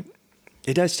taste different?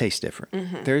 It does taste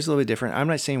different. There's a little bit different. I'm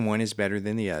not saying one is better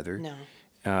than the other.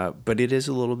 No. But it is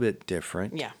a little bit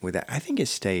different. Yeah. With that, I think it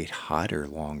stayed hotter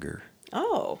longer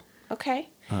Oh, okay.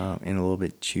 and a little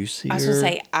bit juicier. I was going to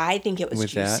say, I think it was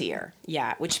with that. juicier.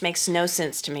 Yeah, which makes no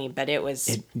sense to me, but it was.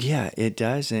 It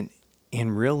does.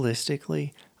 And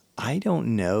realistically, I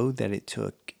don't know that it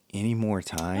took any more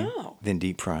time than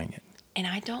deep frying it. And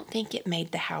I don't think it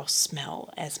made the house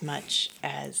smell as much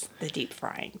as the deep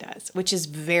frying does, which is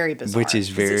very bizarre. Which is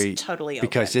 'cause very it's totally open.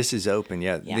 because this is open.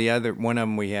 Yeah. Yeah. The other one of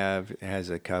them we have has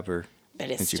a cover.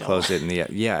 But it's and you still- close it, and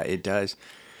it does.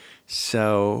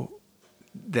 So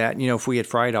that if we had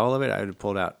fried all of it, I would have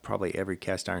pulled out probably every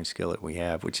cast iron skillet we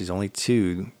have, which is only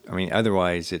 2. I mean,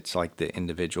 otherwise it's like the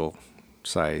individual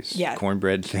size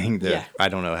cornbread thing. That I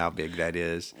don't know how big that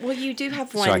is. Well, you do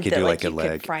have one I could that do like like a you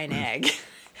leg. could fry an egg.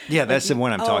 Yeah, that's the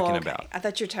one I'm talking okay. about. I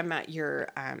thought you were talking about your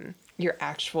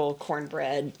actual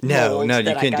cornbread. No, mold you that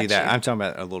I couldn't do got that. you. I'm talking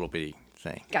about a little bitty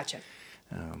thing. Gotcha.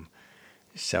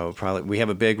 So probably we have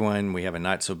a big one, we have a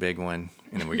not so big one,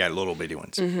 and then we got little bitty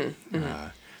ones.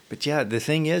 But yeah, the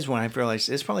thing is, when I realized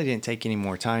this probably didn't take any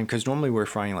more time because normally we're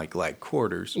frying like leg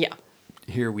quarters. Yeah.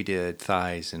 Here we did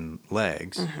thighs and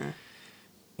legs,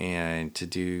 and to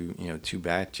do 2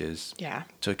 batches. Yeah.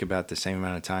 Took about the same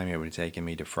amount of time it would have taken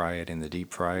me to fry it in the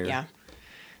deep fryer. Yeah.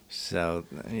 So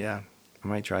yeah, I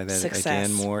might try that Success.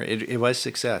 again more. It was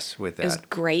success with that. It was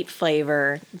great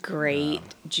flavor, great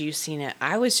juiciness.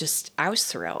 I was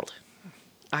thrilled.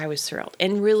 I was thrilled.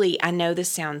 And really, I know this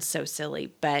sounds so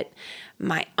silly, but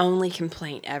my only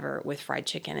complaint ever with fried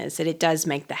chicken is that it does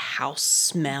make the house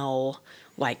smell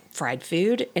like fried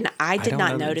food. And I did don't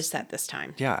not know that notice that this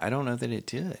time. Yeah, I don't know that it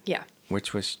did. Yeah.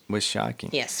 Which was shocking.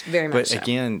 Yes, very much But so.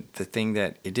 again, the thing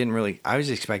that it didn't really, I was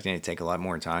expecting it to take a lot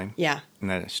more time. Yeah. And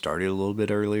that it started a little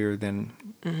bit earlier than,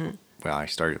 well, I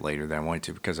started later than I wanted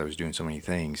to because I was doing so many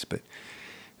things. But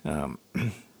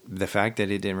the fact that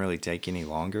it didn't really take any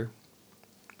longer,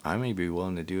 I may be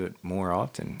willing to do it more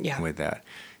often with that.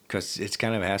 Because it's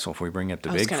kind of a hassle if we bring up the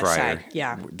big fryer,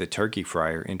 the turkey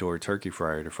fryer, indoor turkey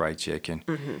fryer to fry chicken.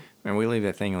 And we leave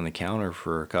that thing on the counter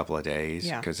for a couple of days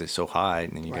because it's so hot,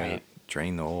 and then you got to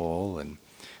drain the oil. And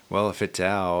well, if it's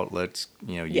out, let's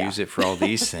use it for all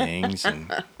these things.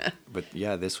 But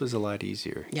yeah, this was a lot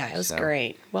easier. Yeah, it was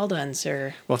great. Well done,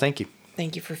 sir. Well, thank you.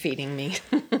 Thank you for feeding me.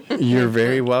 You're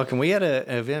very welcome. We had an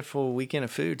eventful weekend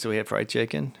of food, so we had fried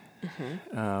chicken.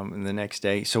 And the next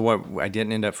day, so what I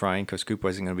didn't end up frying because Coop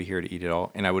wasn't going to be here to eat it all,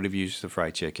 and I would have used the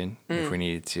fried chicken if we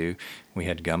needed to. We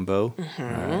had gumbo,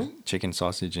 chicken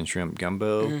sausage and shrimp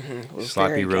gumbo,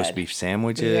 sloppy roast beef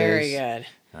sandwiches. Very good.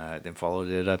 Then followed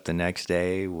it up the next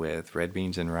day with red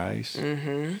beans and rice.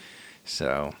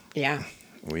 So Yeah.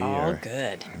 we All are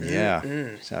good.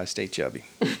 Yeah. So I stay chubby.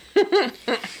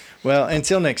 Well,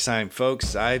 until next time,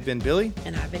 folks, I've been Billy,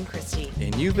 And I've been Christy.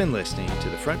 and you've been listening to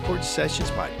the Front Porch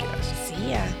Sessions podcast. See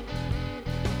ya.